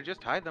 Janet might have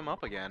just tied them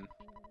up again.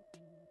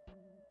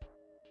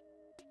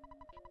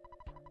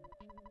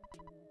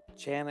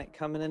 Janet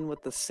coming in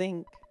with the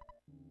sink.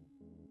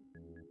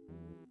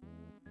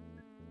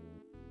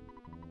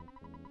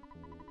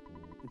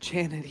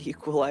 Janet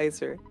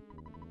Equalizer.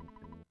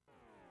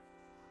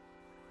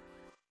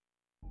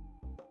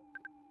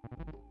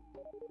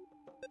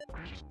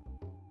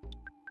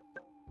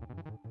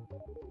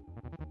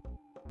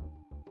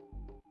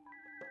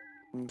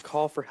 And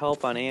call for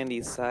help on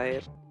Andy's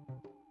side.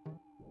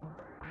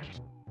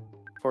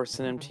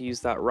 Forcing him to use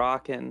that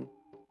rockin'.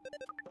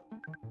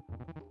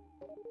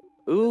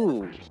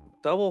 Ooh,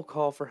 double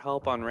call for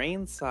help on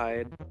Raine's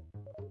side.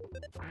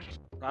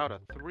 Out of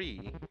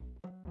 3.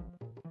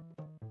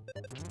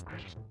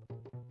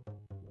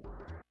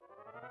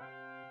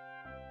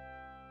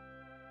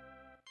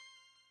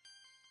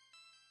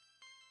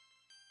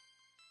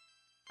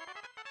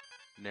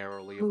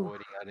 Narrowly Ooh.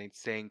 avoiding an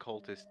insane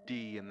cultist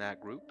D in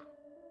that group.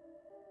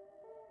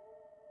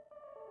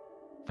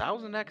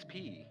 1000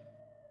 XP.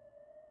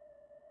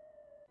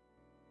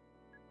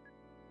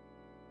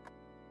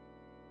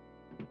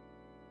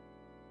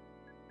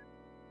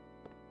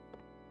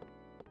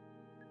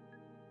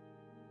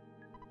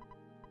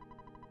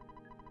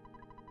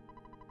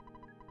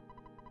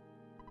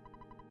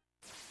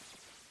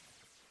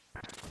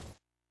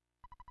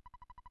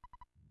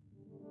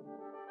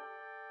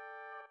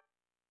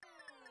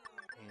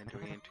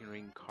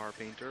 Entering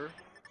Carpenter.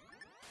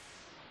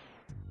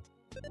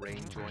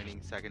 Raine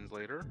joining seconds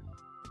later.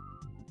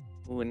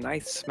 Ooh, a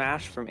nice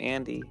smash from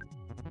Andy.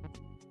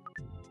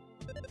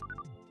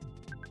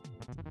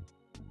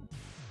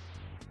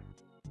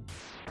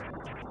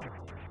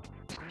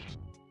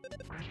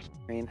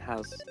 Raine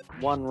has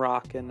one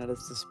rockin' at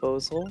his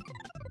disposal.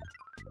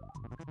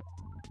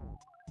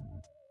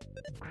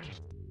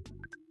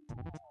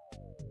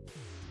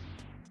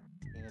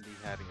 Andy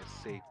having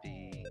a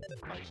safety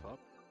pipe up.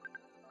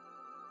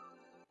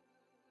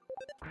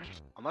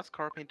 Unless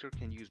Carpenter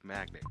can use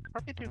Magnet.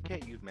 Carpenter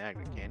can't use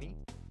Magnet, can he?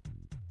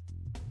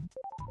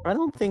 I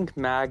don't think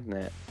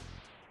Magnet.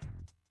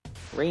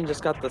 Raine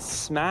just got the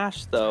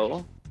smash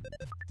though.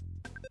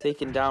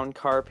 Taking down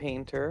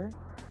Carpenter.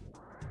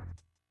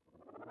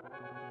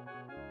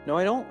 No,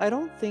 I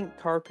don't think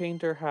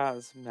Carpenter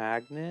has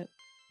Magnet.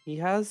 He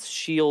has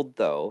Shield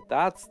though.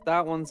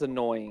 That one's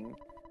annoying.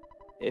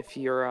 If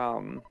you're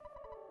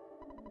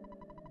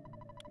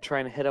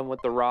trying to hit him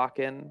with the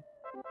rockin'.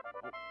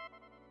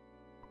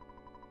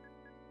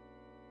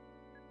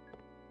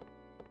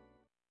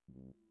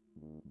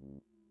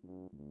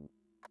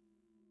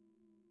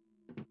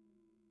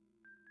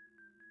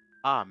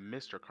 Ah,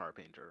 Mr.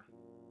 Carpenter.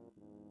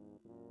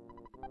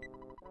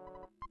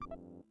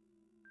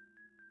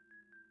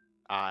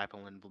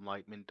 Apple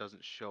Enlightenment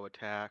doesn't show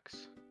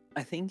attacks.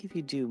 I think if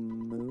you do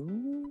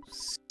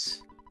moves...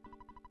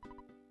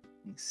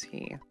 Let me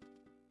see.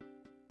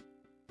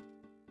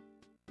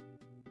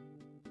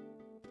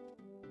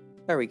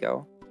 There we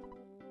go.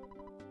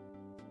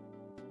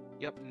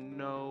 Yep,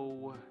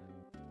 no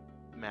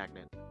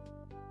Magnet.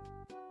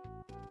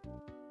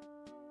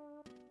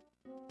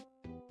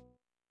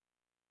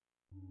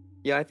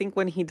 Yeah, I think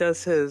when he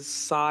does his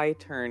Psy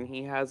turn,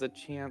 he has a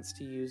chance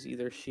to use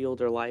either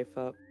Shield or Life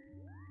Up.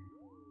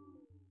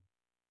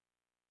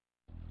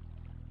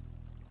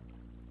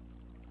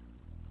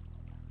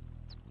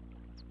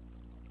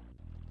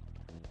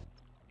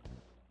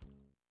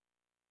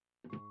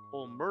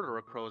 Well,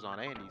 Murderer Crow's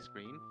on Andy's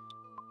screen.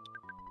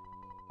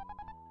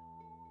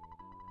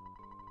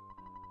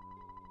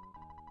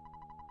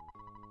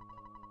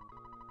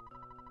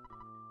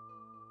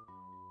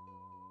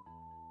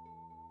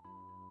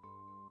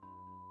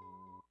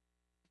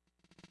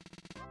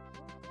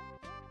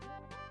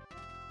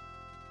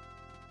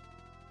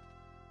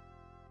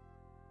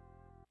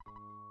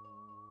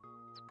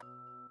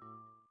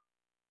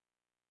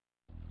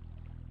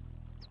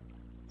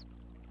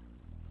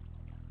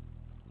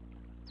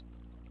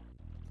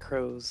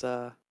 Crow's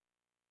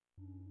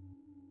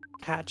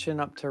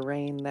catching up to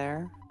Raine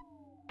there.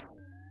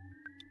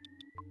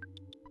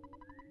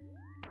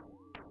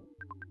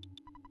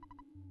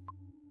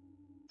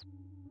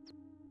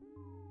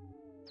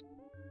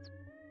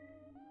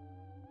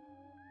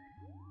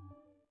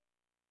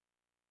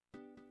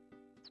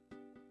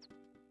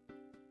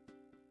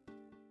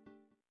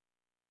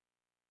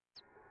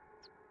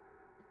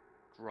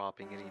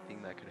 Dropping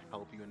anything that could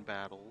help you in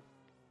battle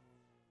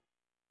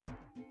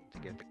to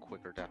get the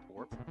quicker death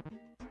warp.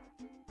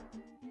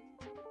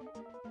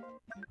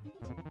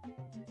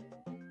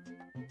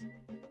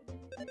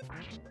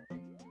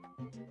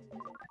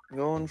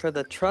 Going for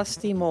the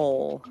trusty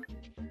mole.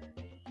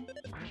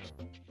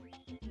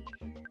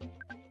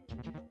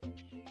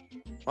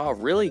 Wow,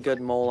 really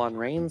good mole on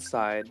Raine's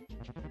side.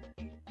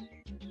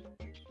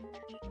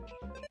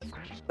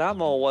 That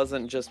mole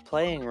wasn't just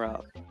playing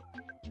rough.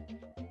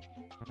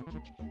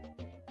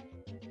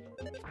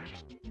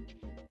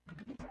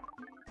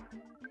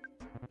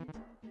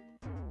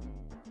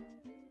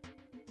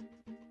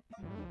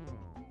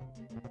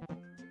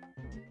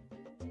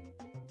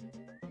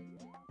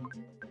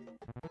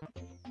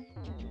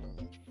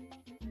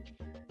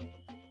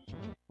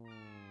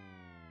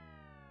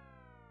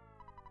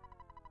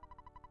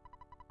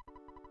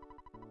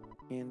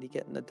 Andy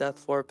getting the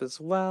death warp as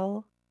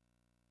well.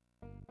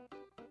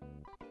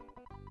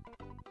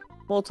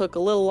 Mole took a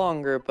little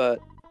longer, but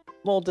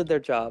Mole did their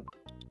job.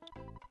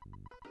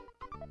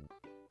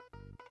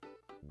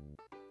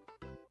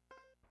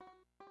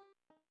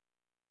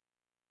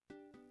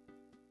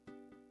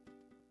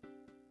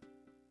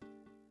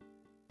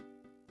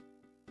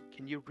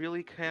 Can you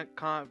really can't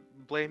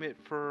blame it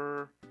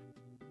for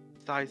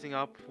sizing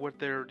up what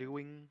they're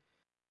doing?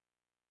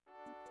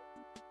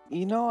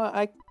 You know,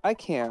 I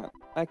can't.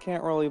 I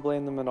can't really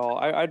blame them at all.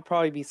 I'd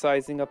probably be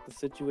sizing up the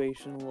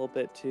situation a little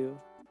bit too.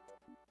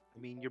 I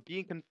mean, you're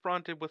being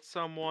confronted with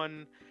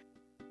someone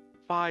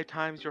 5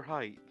 times your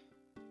height.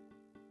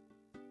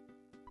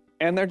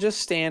 And they're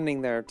just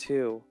standing there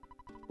too.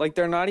 Like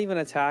they're not even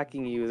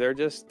attacking you. They're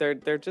just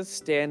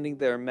standing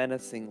there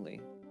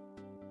menacingly.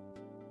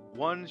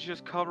 One's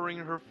just covering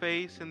her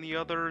face and the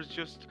other is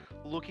just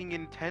looking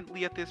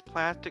intently at this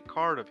plastic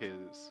card of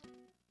his.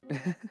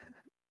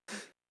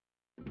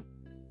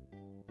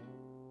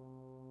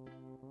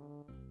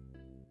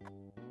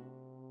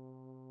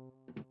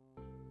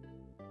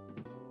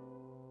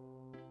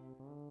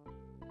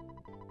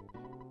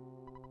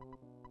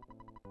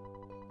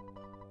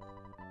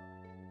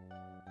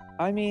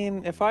 I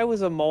mean, if I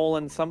was a mole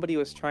and somebody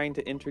was trying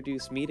to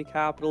introduce me to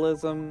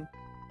capitalism,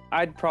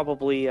 I'd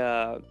probably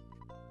I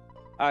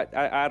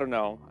don't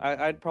know.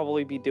 I'd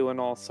probably be doing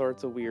all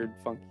sorts of weird,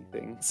 funky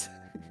things.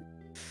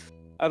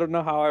 I don't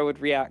know how I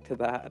would react to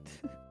that.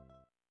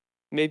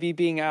 Maybe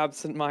being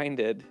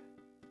absent-minded.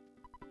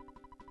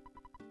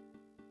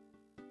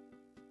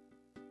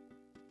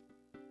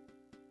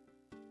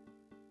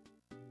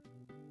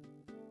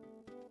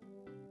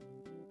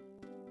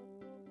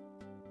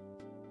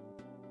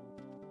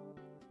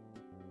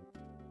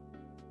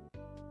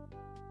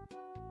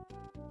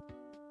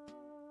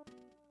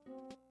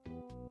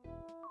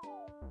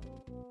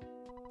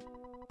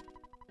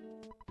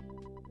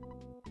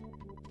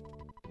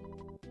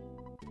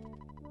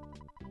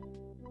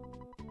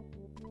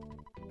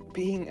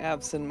 Being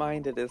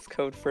absent-minded is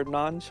code for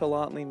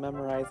nonchalantly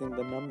memorizing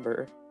the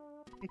number.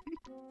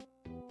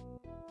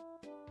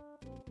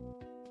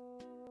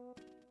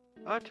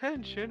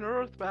 Attention,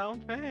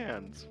 Earthbound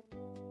fans!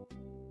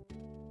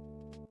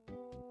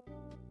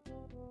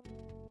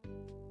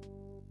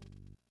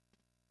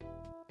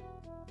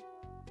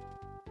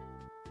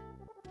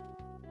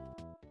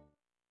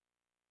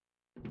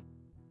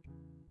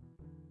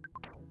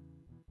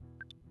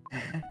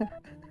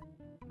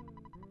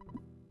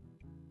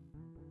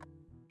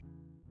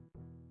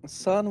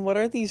 Son, what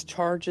are these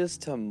charges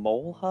to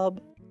Mole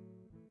Hub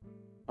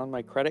on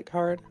my credit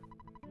card?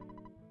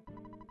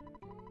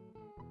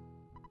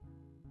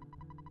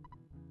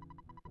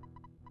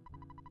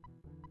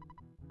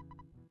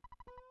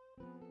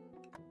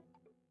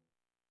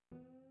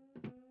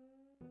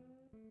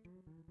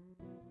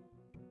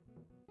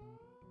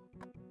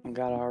 We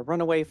got our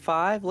runaway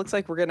 5. Looks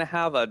like we're gonna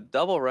have a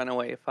double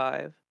runaway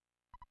 5.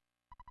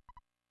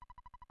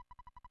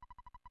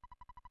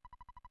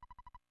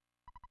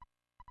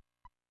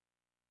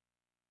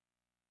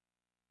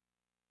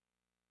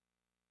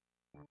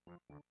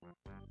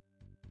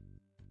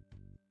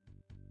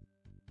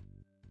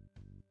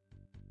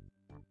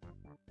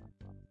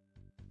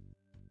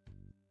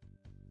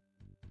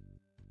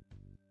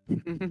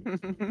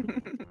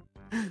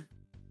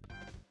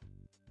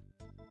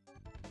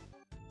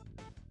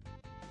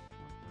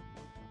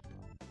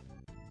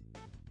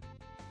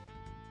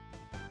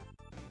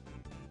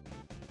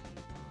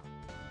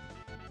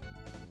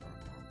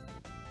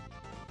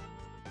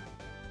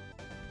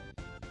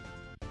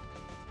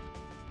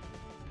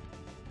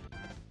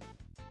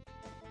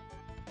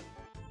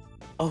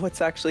 Oh,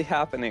 it's actually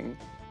happening.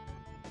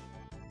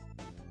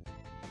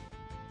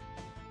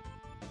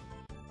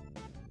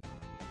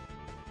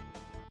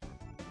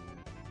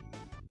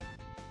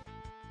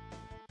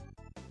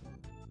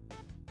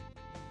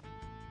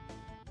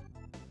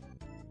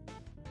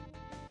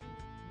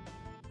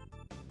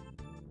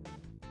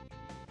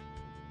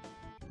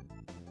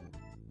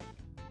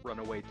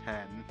 Runaway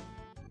 10.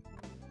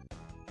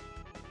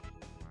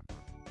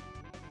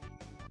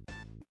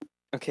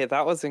 Okay,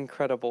 that was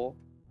incredible.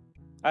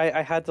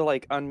 I had to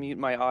like unmute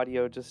my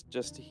audio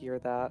just to hear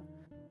that.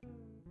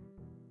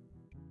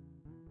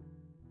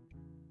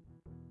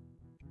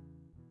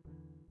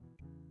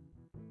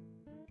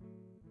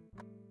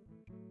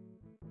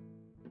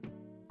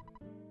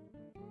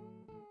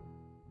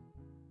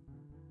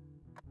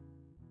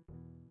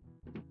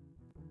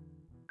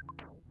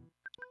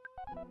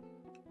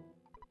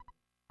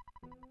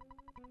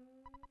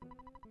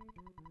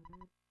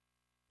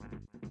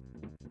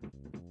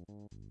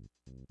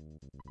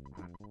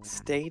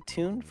 Stay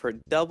tuned for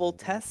double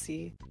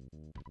Tessie.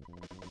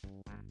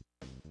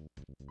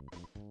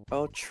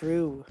 Oh,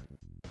 true.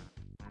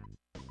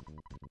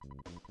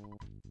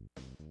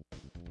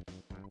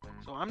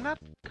 So I'm not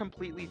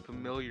completely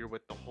familiar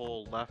with the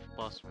whole left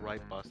bus,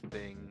 right bus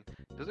thing.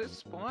 Does it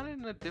spawn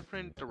in a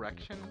different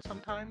direction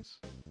sometimes?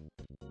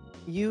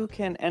 You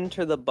can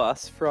enter the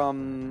bus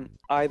from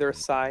either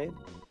side.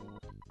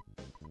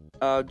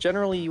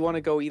 Generally, you want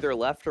to go either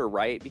left or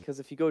right because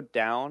if you go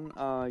down,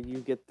 you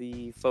get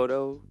the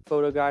photo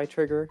guy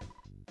trigger.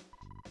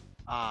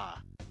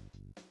 Ah.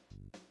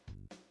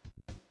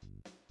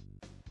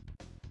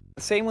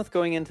 Same with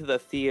going into the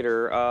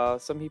theater.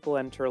 Some people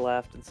enter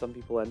left and some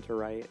people enter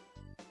right.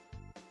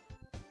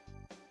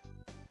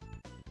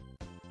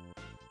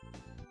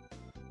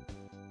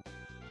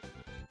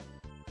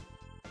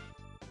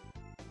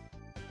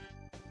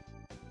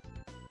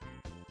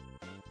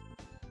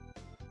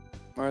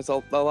 There's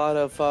a lot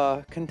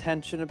of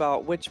contention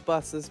about which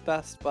bus is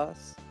best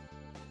bus.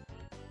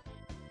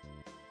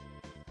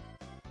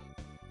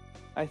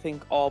 I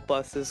think all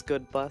bus is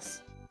good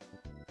bus.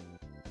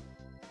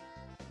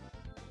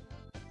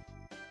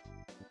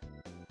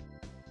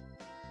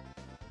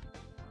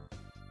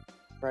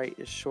 Right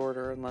is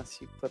shorter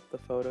unless you clip the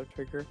photo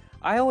trigger.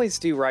 I always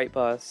do right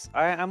bus.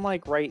 I'm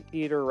like right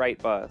theater,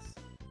 right bus.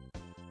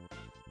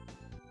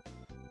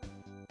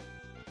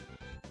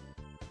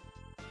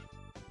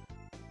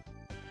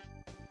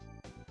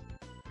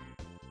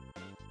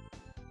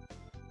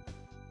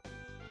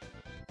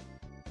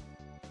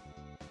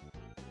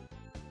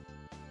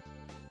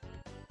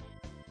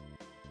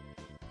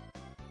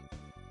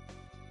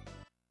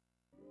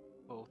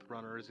 Both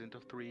runners into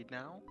 3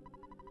 now.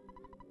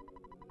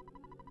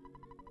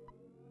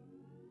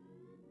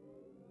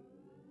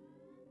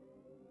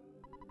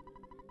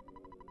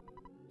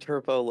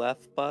 Turbo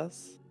left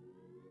bus.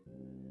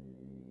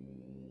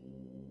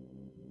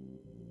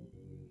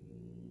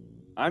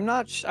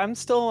 I'm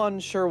still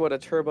unsure what a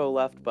turbo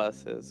left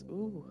bus is.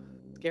 Ooh,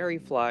 scary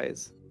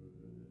flies.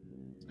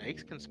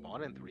 Snakes can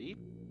spawn in 3?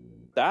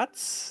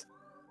 That's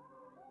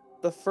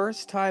the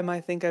first time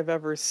I think I've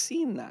ever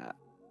seen that.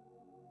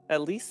 At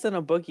least in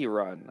a boogie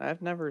run.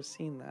 I've never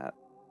seen that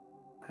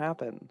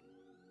happen.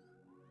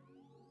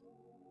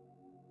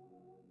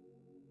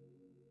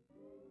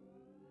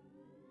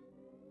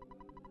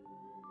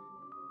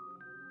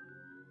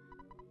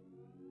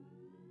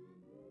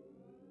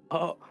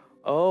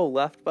 Oh,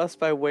 left bus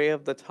by way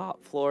of the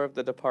top floor of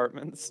the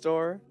department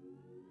store.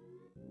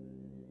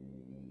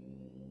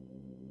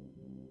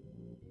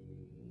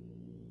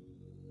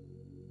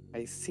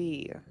 I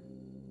see.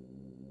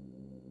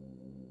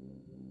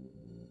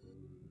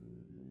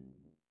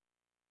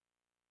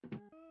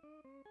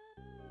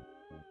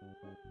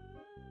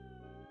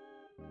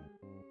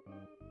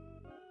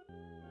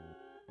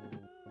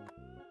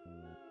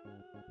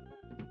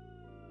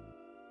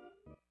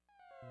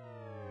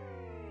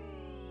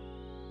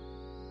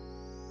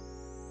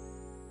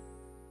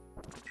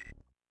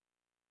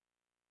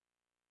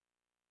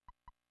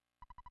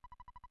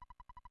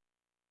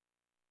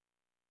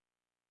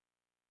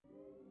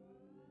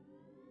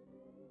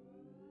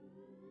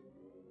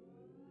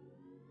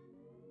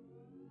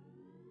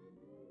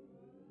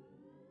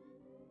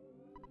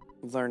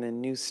 Learning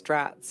new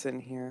strats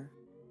in here.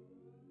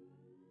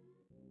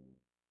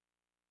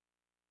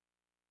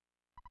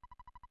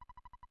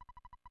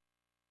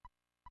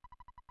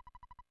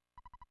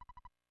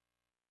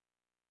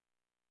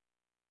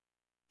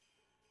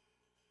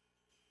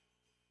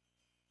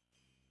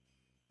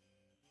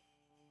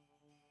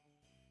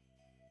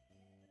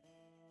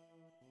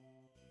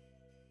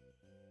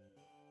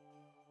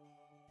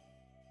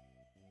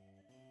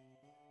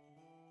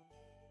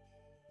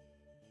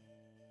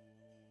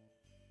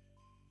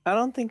 I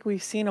don't think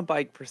we've seen a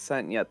bike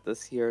percent yet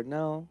this year,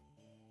 no.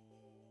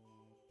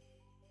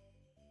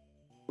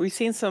 We've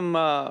seen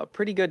some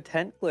pretty good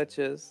tent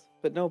glitches,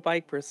 but no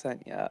bike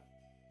percent yet.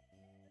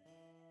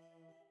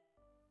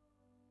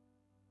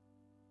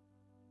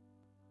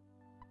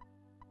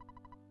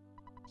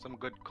 Some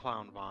good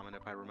clown vomit,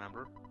 if I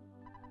remember.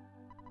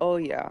 Oh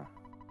yeah.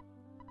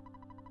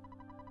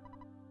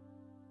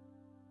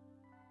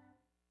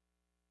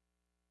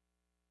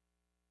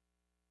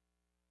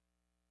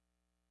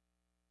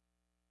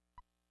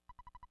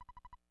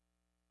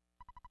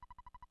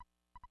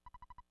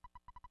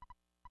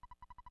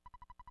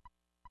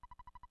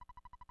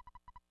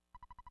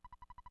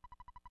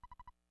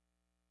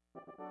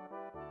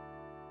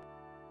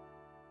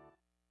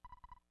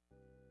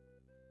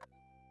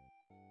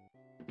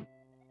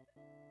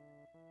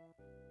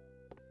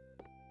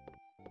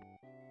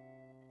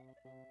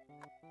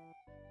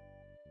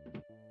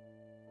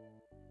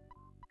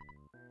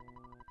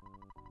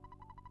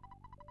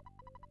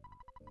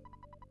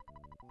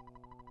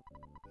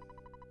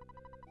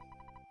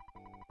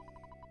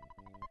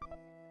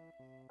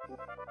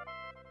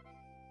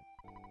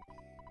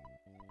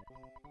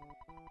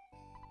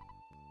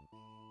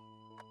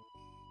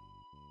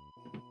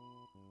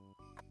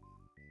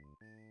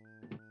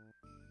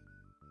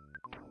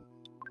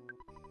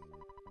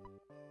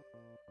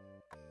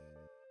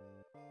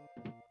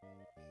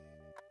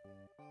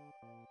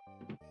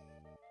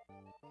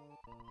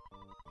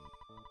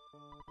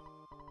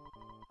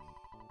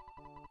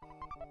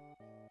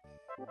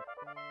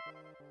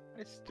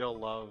 I still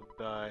love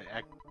the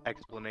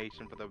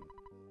explanation for the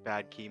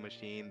bad key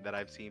machine that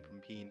I've seen from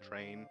Peen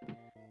Train.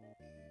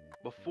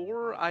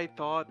 Before, I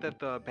thought that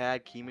the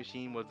bad key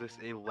machine was this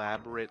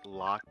elaborate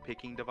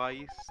lock-picking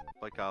device,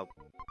 like a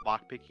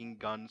lockpicking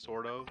gun,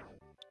 sort of.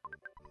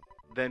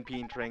 Then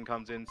Peen Train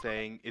comes in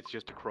saying it's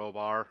just a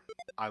crowbar.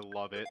 I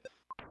love it.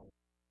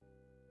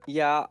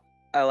 Yeah,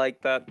 I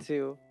like that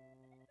too.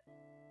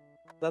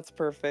 That's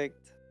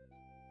perfect.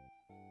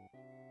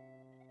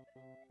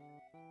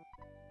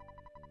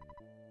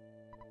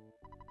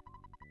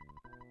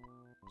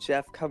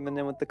 Jeff coming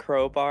in with the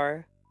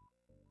crowbar.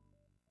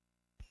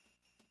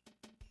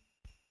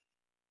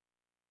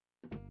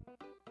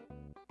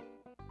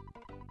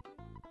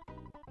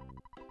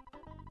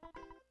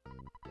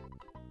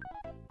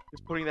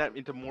 Just putting that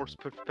into more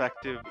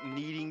perspective,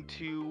 needing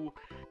to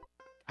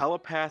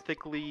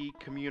telepathically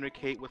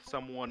communicate with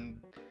someone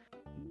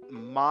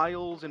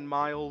miles and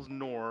miles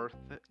north,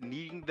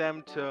 needing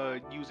them to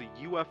use a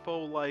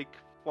UFO-like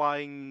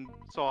flying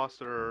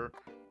saucer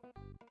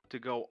to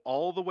go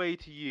all the way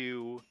to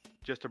you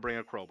just to bring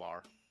a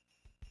crowbar.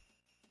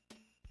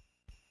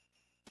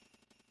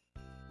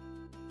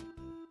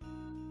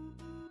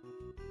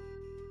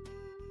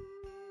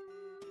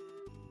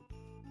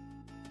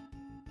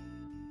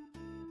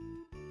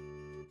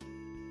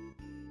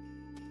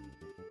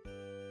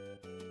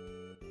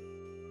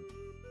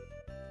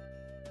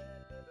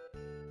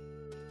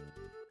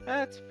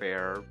 That's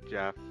fair,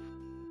 Jeff.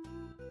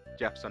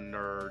 Jeff's a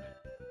nerd.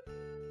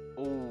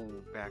 Oh,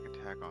 back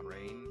attack on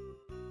Raine.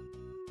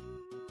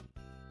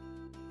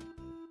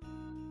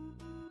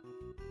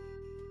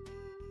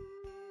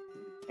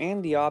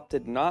 Andy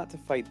opted not to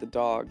fight the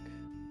dog.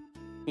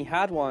 He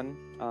had one,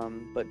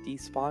 but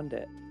despawned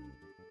it.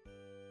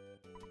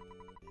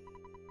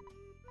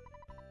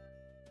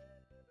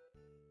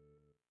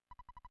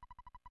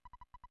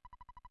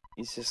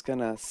 He's just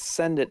gonna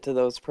send it to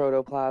those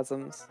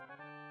protoplasms.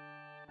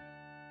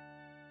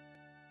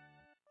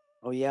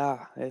 Oh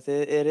yeah, it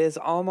is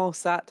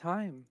almost that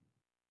time.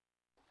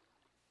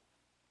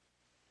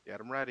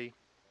 Get him ready.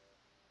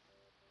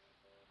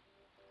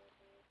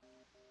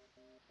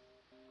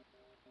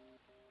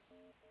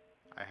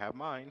 I have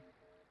mine.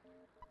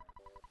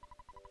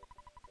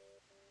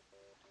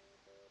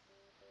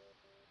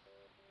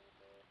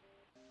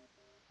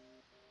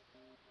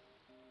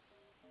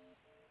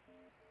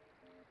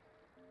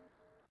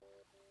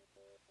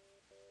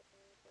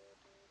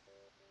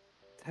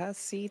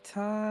 Tessie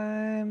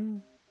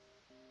time.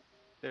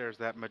 There's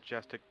that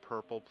majestic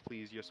purple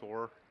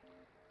plesiosaur.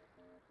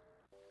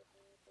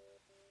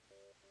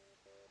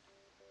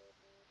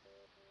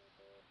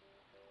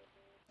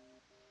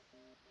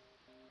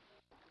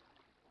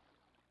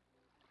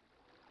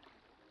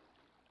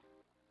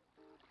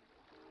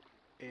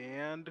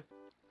 And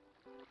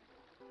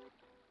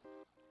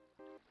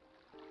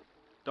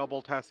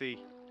double Tessie.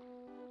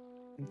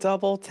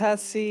 Double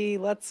Tessie,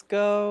 let's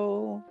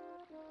go.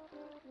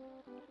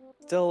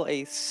 Still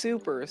a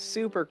super,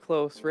 super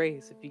close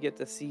race if you get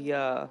to see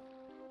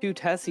two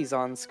Tessies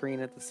on screen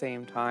at the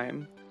same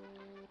time.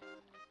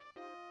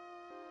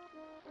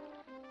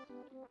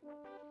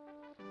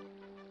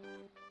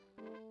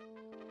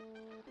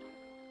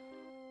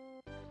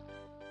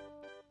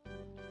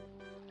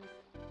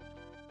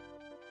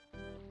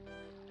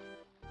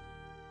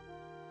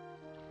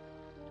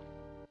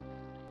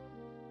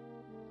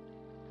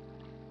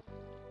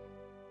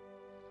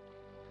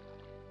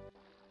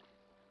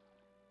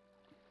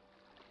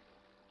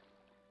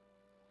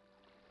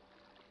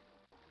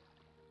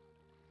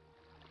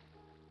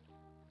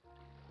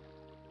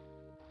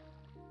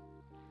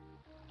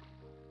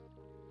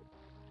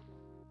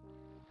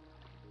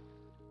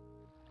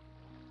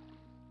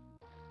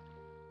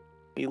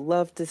 We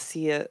love to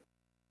see it.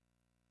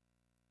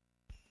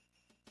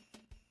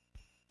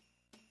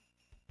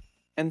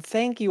 And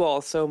thank you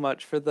all so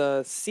much for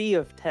the sea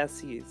of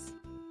Tessies.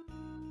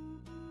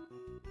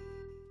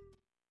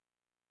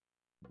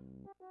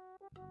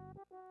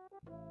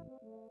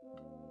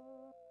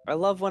 I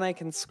love when I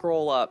can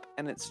scroll up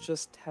and it's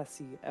just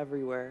Tessie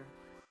everywhere.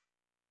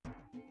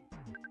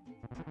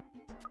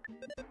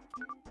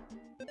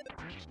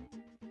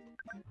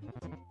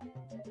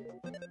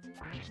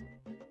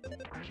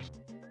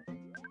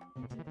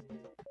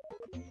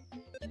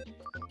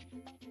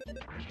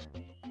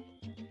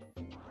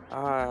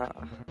 Oh.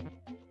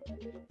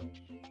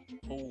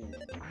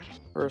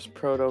 First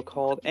proto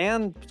called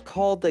and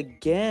called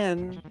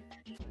again.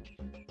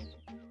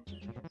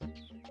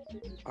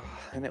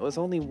 And it was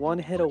only one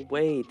hit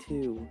away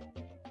too.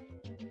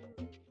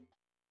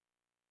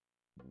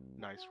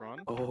 Nice run.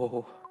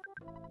 Oh.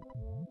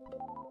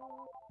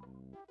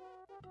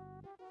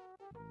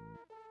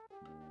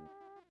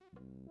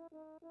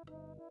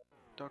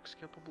 Duck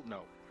skippable?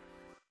 No.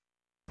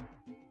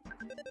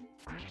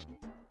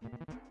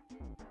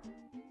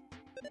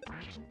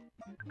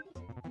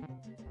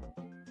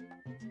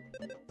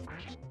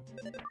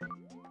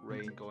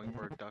 Raine going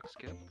for a duck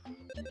skip.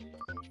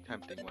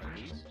 Tempting one at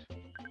least.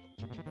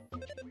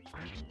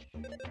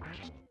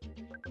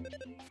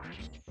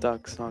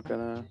 Duck's not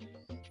gonna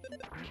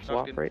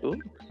cooperate. Ooh.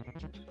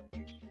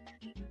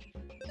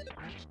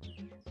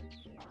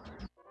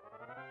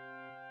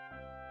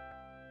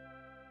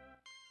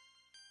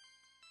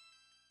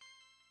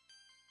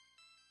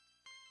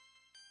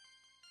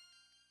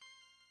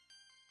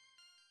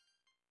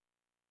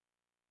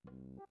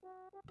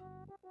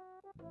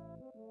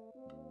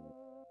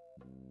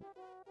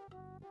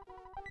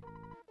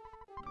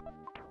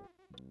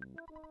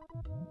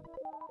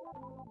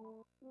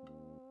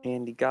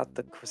 Andy got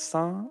the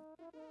croissant.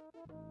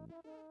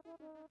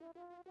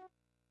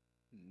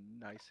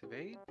 Nice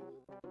evade.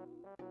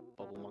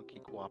 Bubble Monkey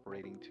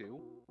cooperating too.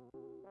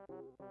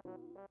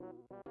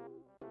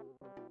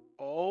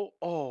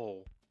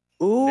 Oh.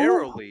 Ooh,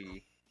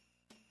 Narrowly.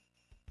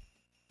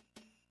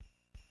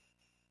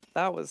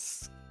 that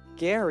was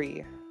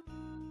scary.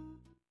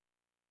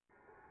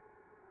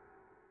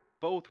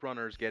 Both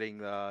runners getting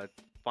the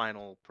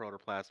final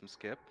protoplasm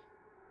skip.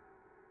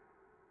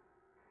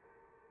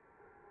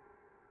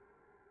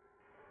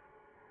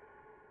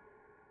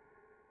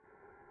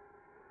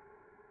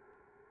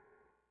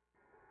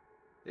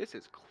 This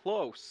is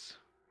close.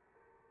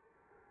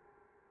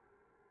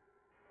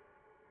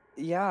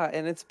 Yeah,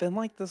 and it's been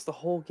like this the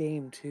whole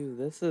game too.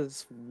 This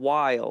is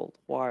wild.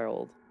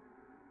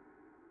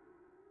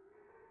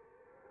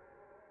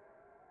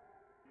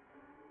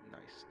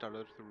 Nice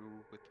stutter through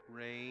with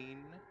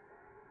Raine.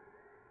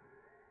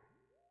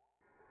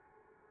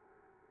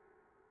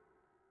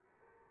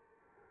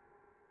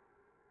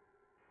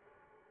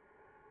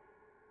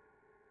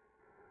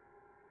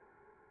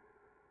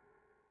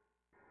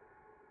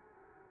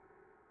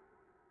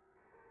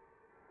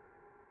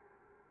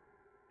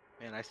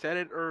 And I said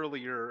it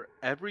earlier,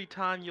 every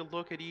time you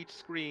look at each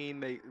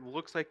screen, it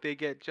looks like they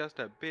get just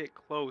a bit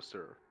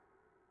closer.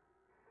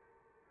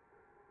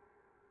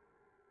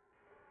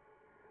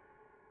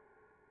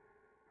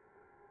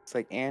 It's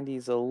like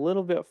Andy's a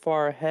little bit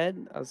far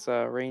ahead as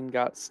Raine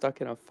got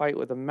stuck in a fight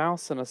with a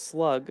mouse and a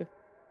slug.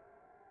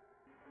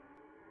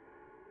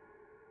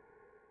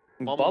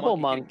 Bubble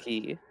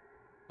Monkey.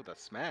 With a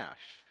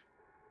smash.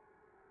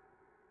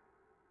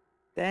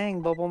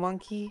 Dang, Bubble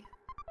Monkey.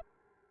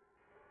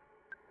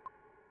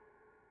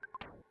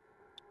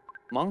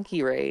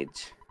 Monkey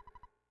Rage.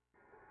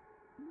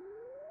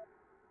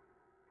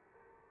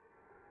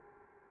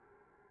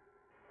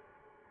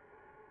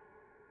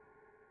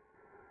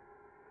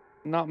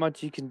 Not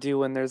much you can do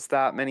when there's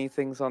that many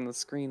things on the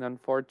screen,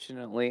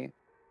 unfortunately.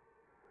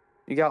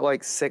 You got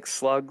like 6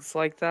 slugs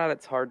like that,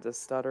 it's hard to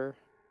stutter.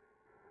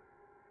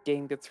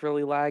 Game gets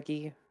really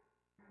laggy.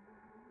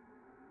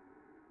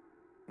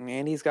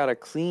 And he's got a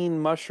clean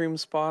mushroom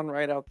spawn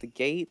right out the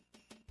gate.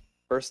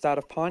 First out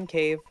of Pond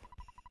Cave.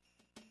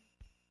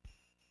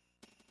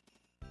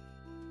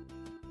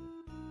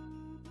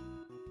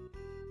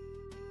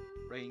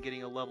 Raine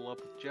getting a level up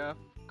with Jeff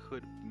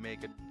could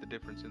make the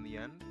difference in the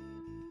end.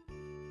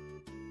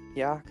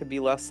 Yeah, could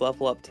be less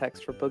level up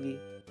text for Boogey.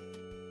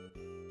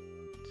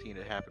 Seen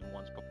it happen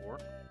once before.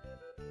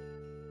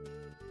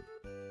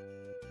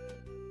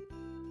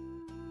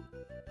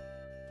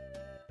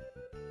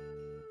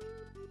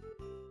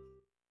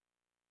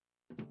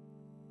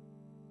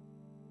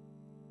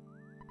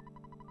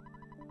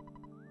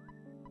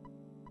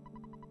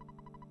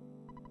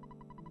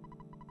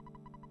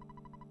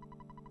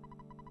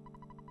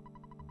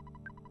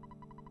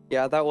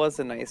 Yeah, that was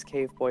a nice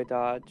cave boy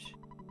dodge.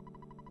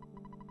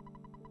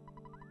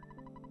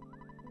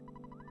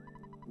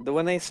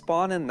 When they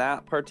spawn in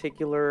that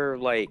particular,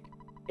 like,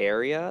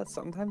 area,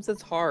 sometimes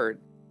it's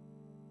hard.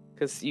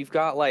 Because you've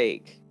got,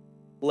 like,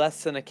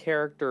 less than a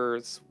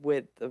character's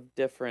width of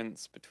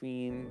difference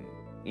between,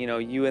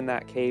 you and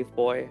that cave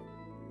boy.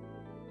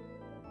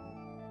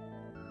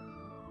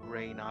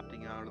 Raine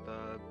opting out of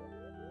the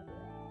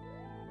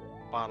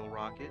bottle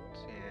rocket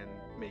and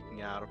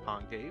making out of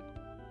Pond Cave.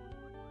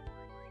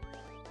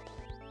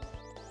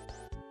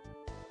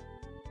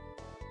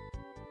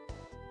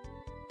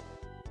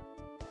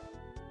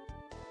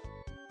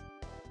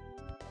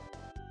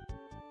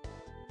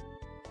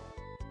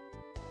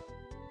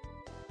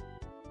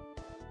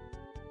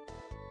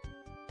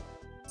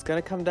 It's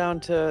gonna come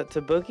down to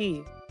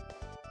Boogey.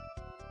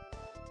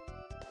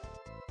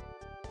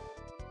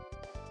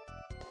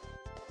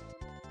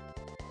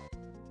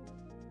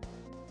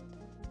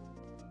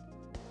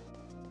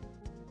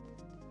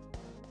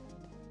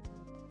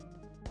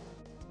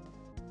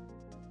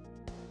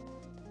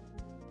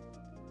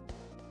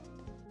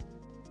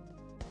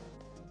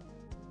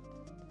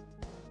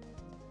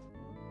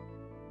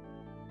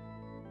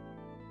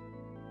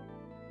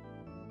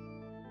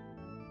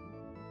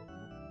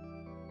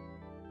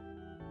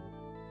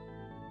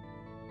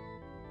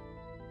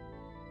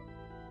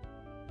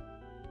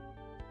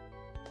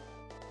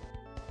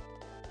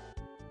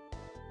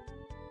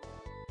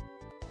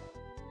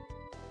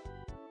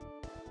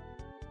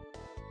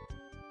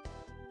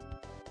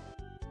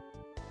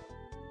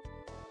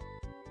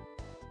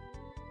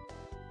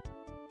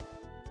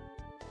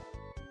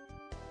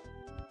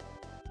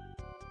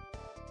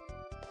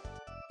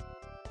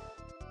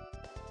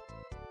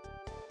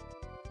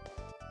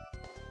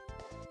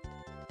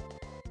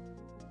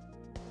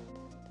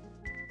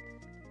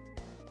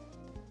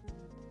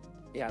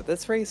 Yeah,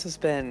 this race has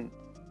been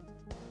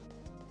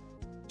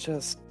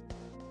just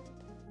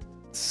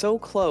so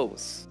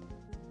close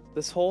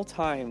this whole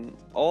time.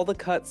 All the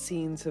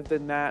cutscenes have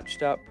been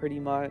matched up pretty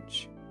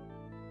much.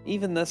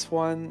 even this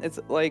one, it's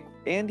like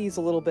Andy's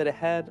a little bit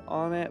ahead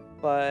on it,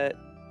 but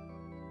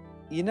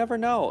you never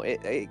know.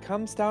 It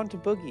comes down to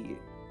Boogey.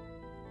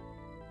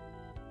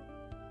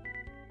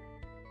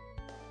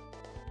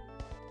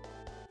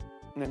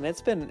 And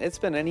it's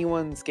been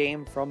anyone's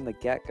game from the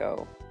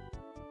get-go.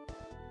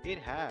 It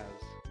has.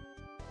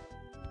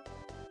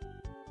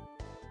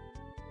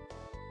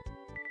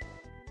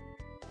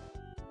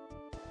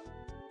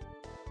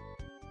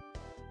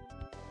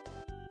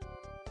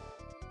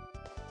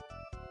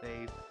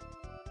 They've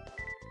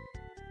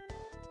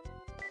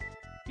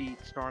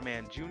beat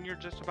Starman Jr.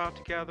 just about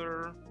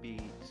together,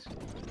 beat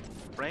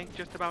Frank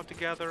just about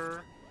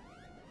together,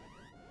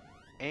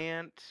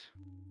 Ant,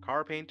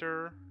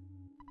 Carpainter.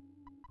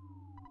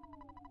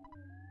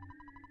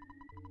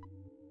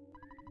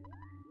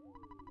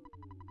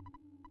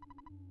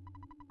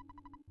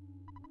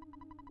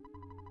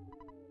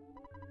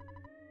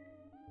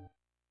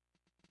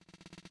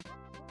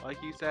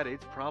 Like you said,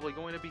 it's probably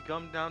going to be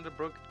gummed down to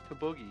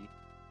Boogey.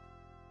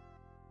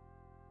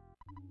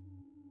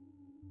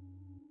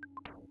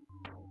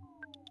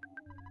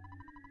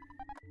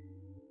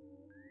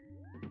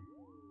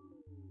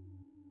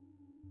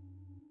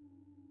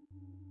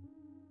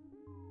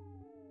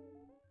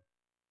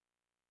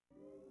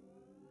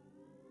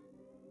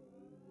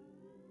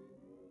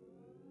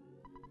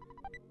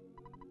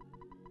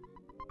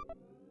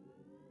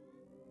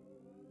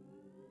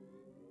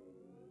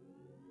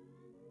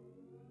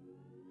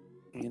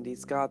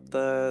 Andy's got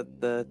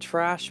the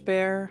trash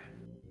bear.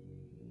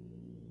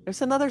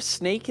 There's another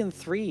snake and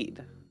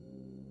Threed.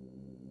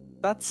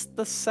 That's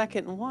the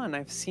second one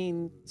I've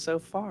seen so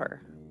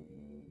far.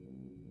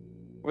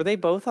 Were they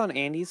both on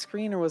Andy's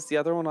screen, or was the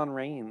other one on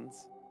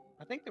Raine's?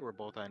 I think they were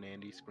both on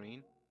Andy's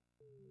screen.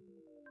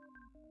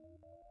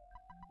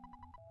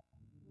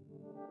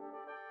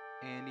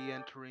 Andy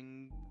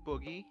entering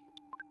Boogey.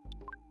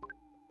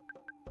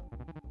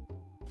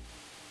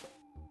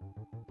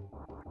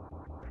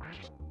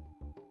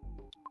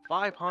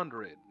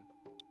 $500.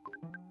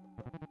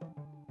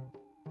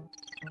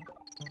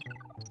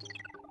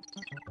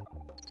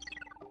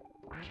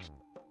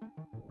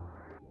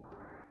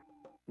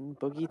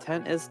 Boogey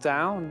tent is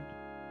down.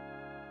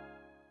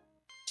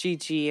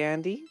 GG,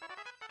 Andy.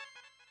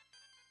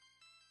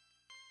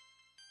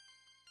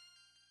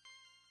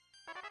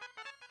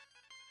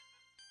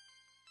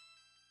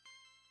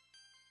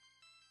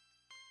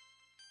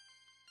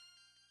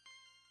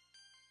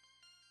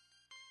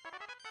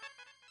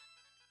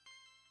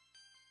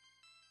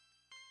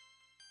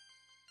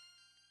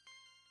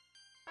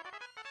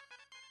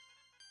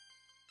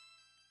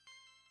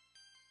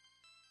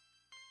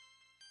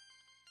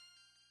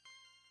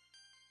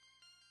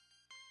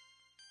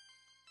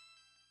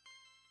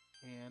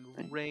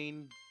 And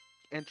Raine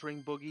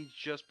entering Boogey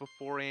just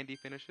before Andy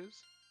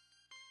finishes.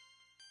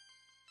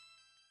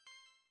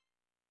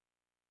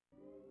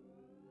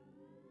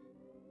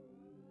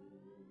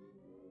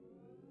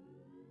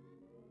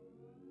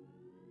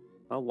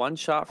 A one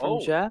shot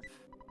from Jeff.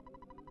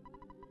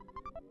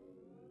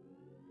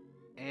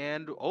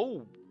 And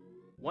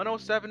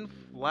 107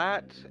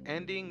 flat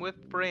ending with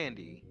for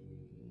Andy.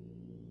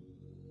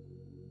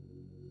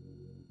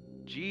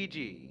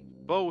 GG,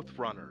 both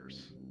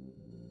runners.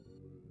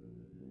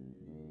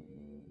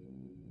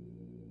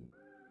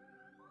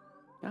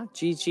 Yeah,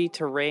 GG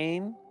to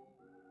Raine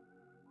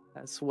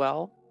as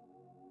well.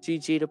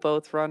 GG to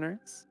both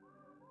runners.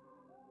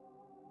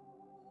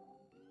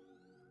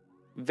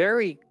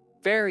 Very,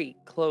 very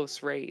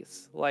close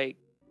race. Like,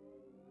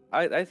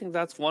 I think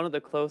that's one of the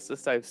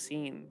closest I've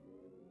seen.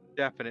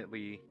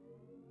 Definitely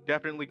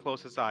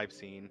closest I've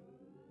seen.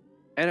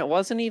 And it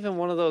wasn't even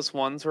one of those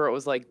ones where it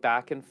was like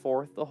back and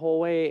forth the whole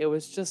way. It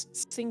was just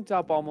synced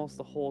up almost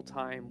the whole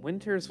time.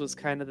 Winters was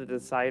kind of the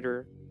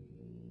decider,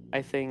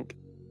 I think.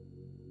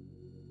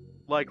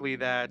 Likely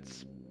that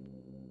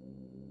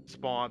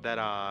Pond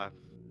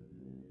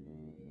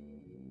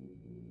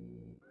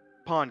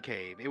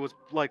Cave. It was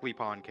likely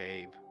Pond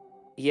Cave.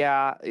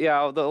 Yeah,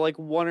 the like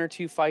one or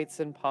two fights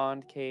in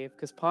Pond Cave,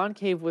 because Pond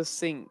Cave was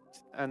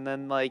synced, and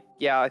then like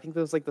I think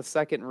there was like the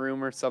second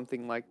room or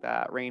something like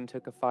that. Raine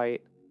took a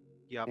fight.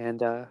 Yep.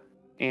 And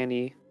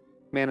Andy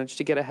managed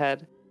to get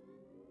ahead.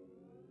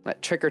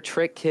 That trick or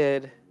trick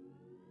kid.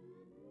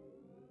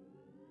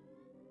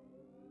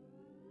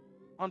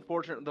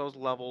 Unfortunately, those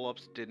level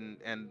ups didn't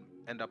end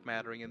up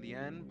mattering in the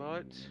end,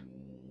 but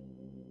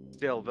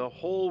still, the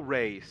whole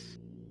race.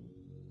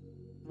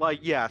 Like,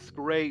 yes,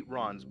 great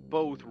runs,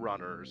 both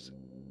runners,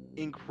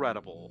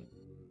 incredible.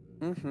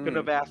 Mm-hmm. Couldn't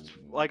have asked,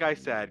 like I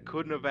said,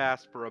 couldn't have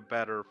asked for a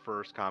better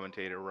first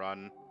commentator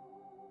run.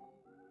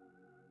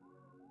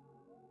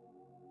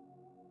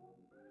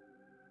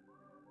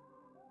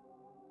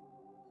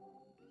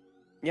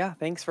 Yeah,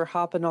 thanks for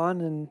hopping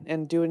on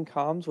and doing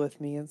comms with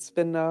me. It's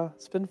been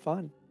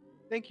fun.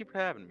 Thank you for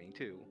having me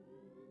too.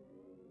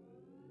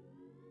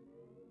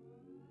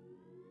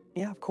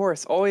 Yeah, of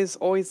course. Always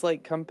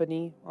like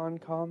company on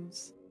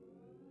comms.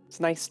 It's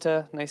nice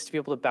to be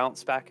able to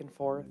bounce back and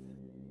forth.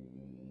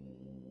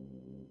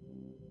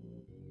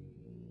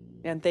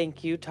 And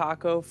thank you,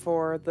 Taco,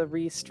 for the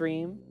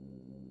restream.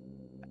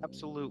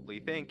 Absolutely.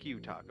 Thank you,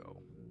 Taco.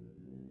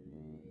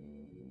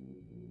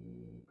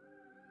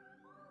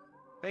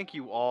 Thank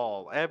you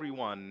all,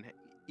 everyone,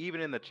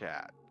 even in the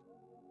chat.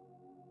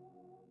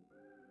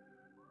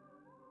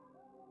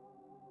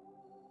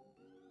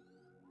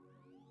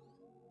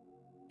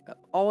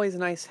 Always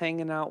nice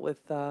hanging out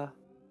with the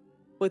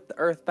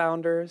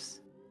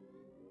Earthbounders,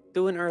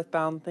 doing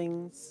Earthbound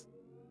things.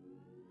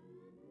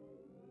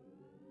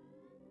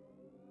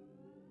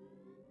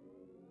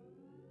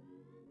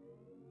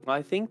 Well,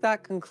 I think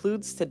that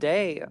concludes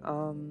today.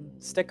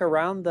 Stick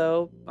around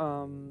though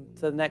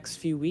the next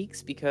few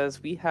weeks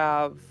because we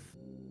have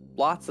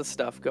lots of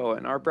stuff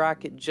going. Our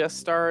bracket just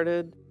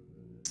started,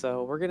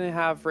 so we're gonna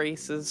have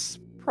races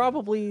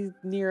probably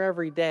near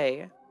every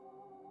day.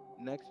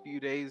 Next few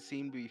days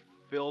seem to be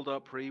filled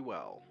up pretty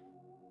well.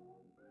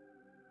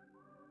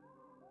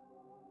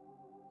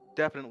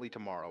 Definitely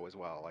tomorrow as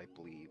well, I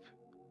believe.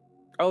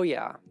 Oh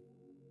yeah.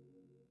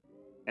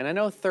 And I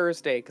know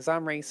Thursday because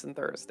I'm racing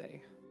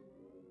Thursday.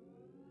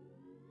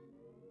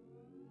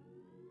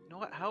 You know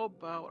what? How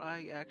about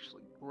I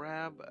actually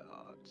grab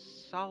a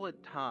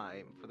solid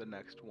time for the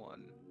next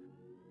one?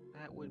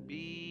 That would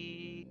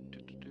be.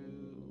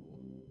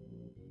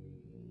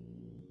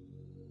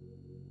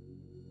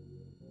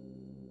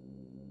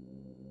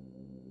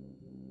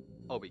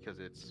 Oh, because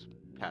it's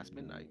past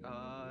midnight.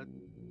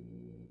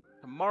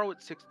 Tomorrow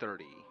at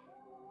 6:30.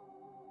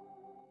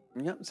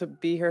 Yep, so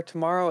be here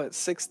tomorrow at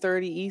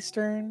 6:30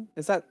 Eastern.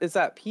 Is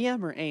that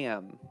PM or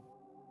AM?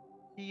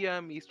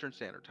 PM Eastern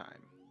Standard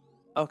Time.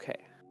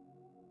 Okay.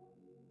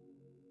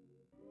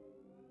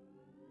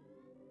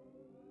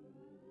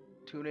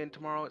 Tune in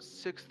tomorrow at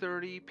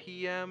 6:30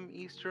 p.m.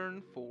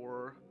 Eastern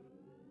for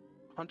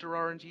Hunter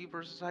RNG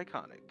versus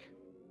Iconic.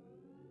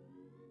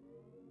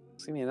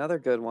 It's gonna be another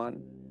good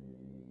one.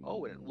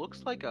 Oh, and it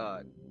looks like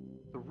a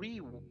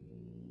 3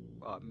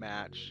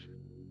 match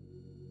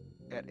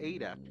at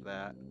 8 after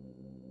that.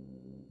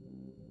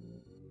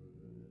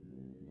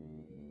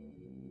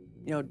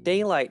 You know,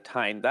 daylight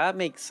time, that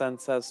makes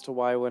sense as to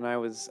why when I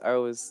was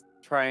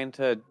trying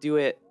to do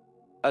it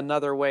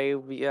another way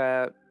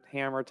via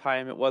hammer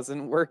time, it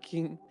wasn't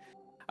working.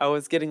 I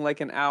was getting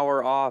like an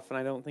hour off, and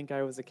I don't think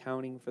I was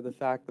accounting for the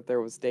fact that there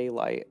was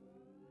daylight.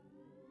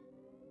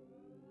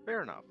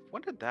 Fair enough.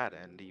 When did that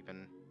end,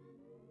 even?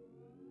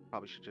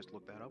 Probably should just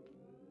look that up.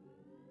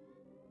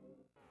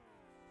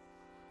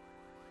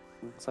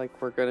 Looks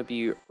like we're gonna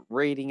be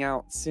raiding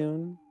out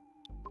soon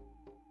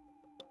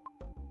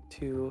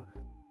to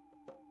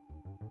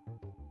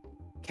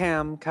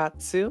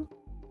Kamkatsu.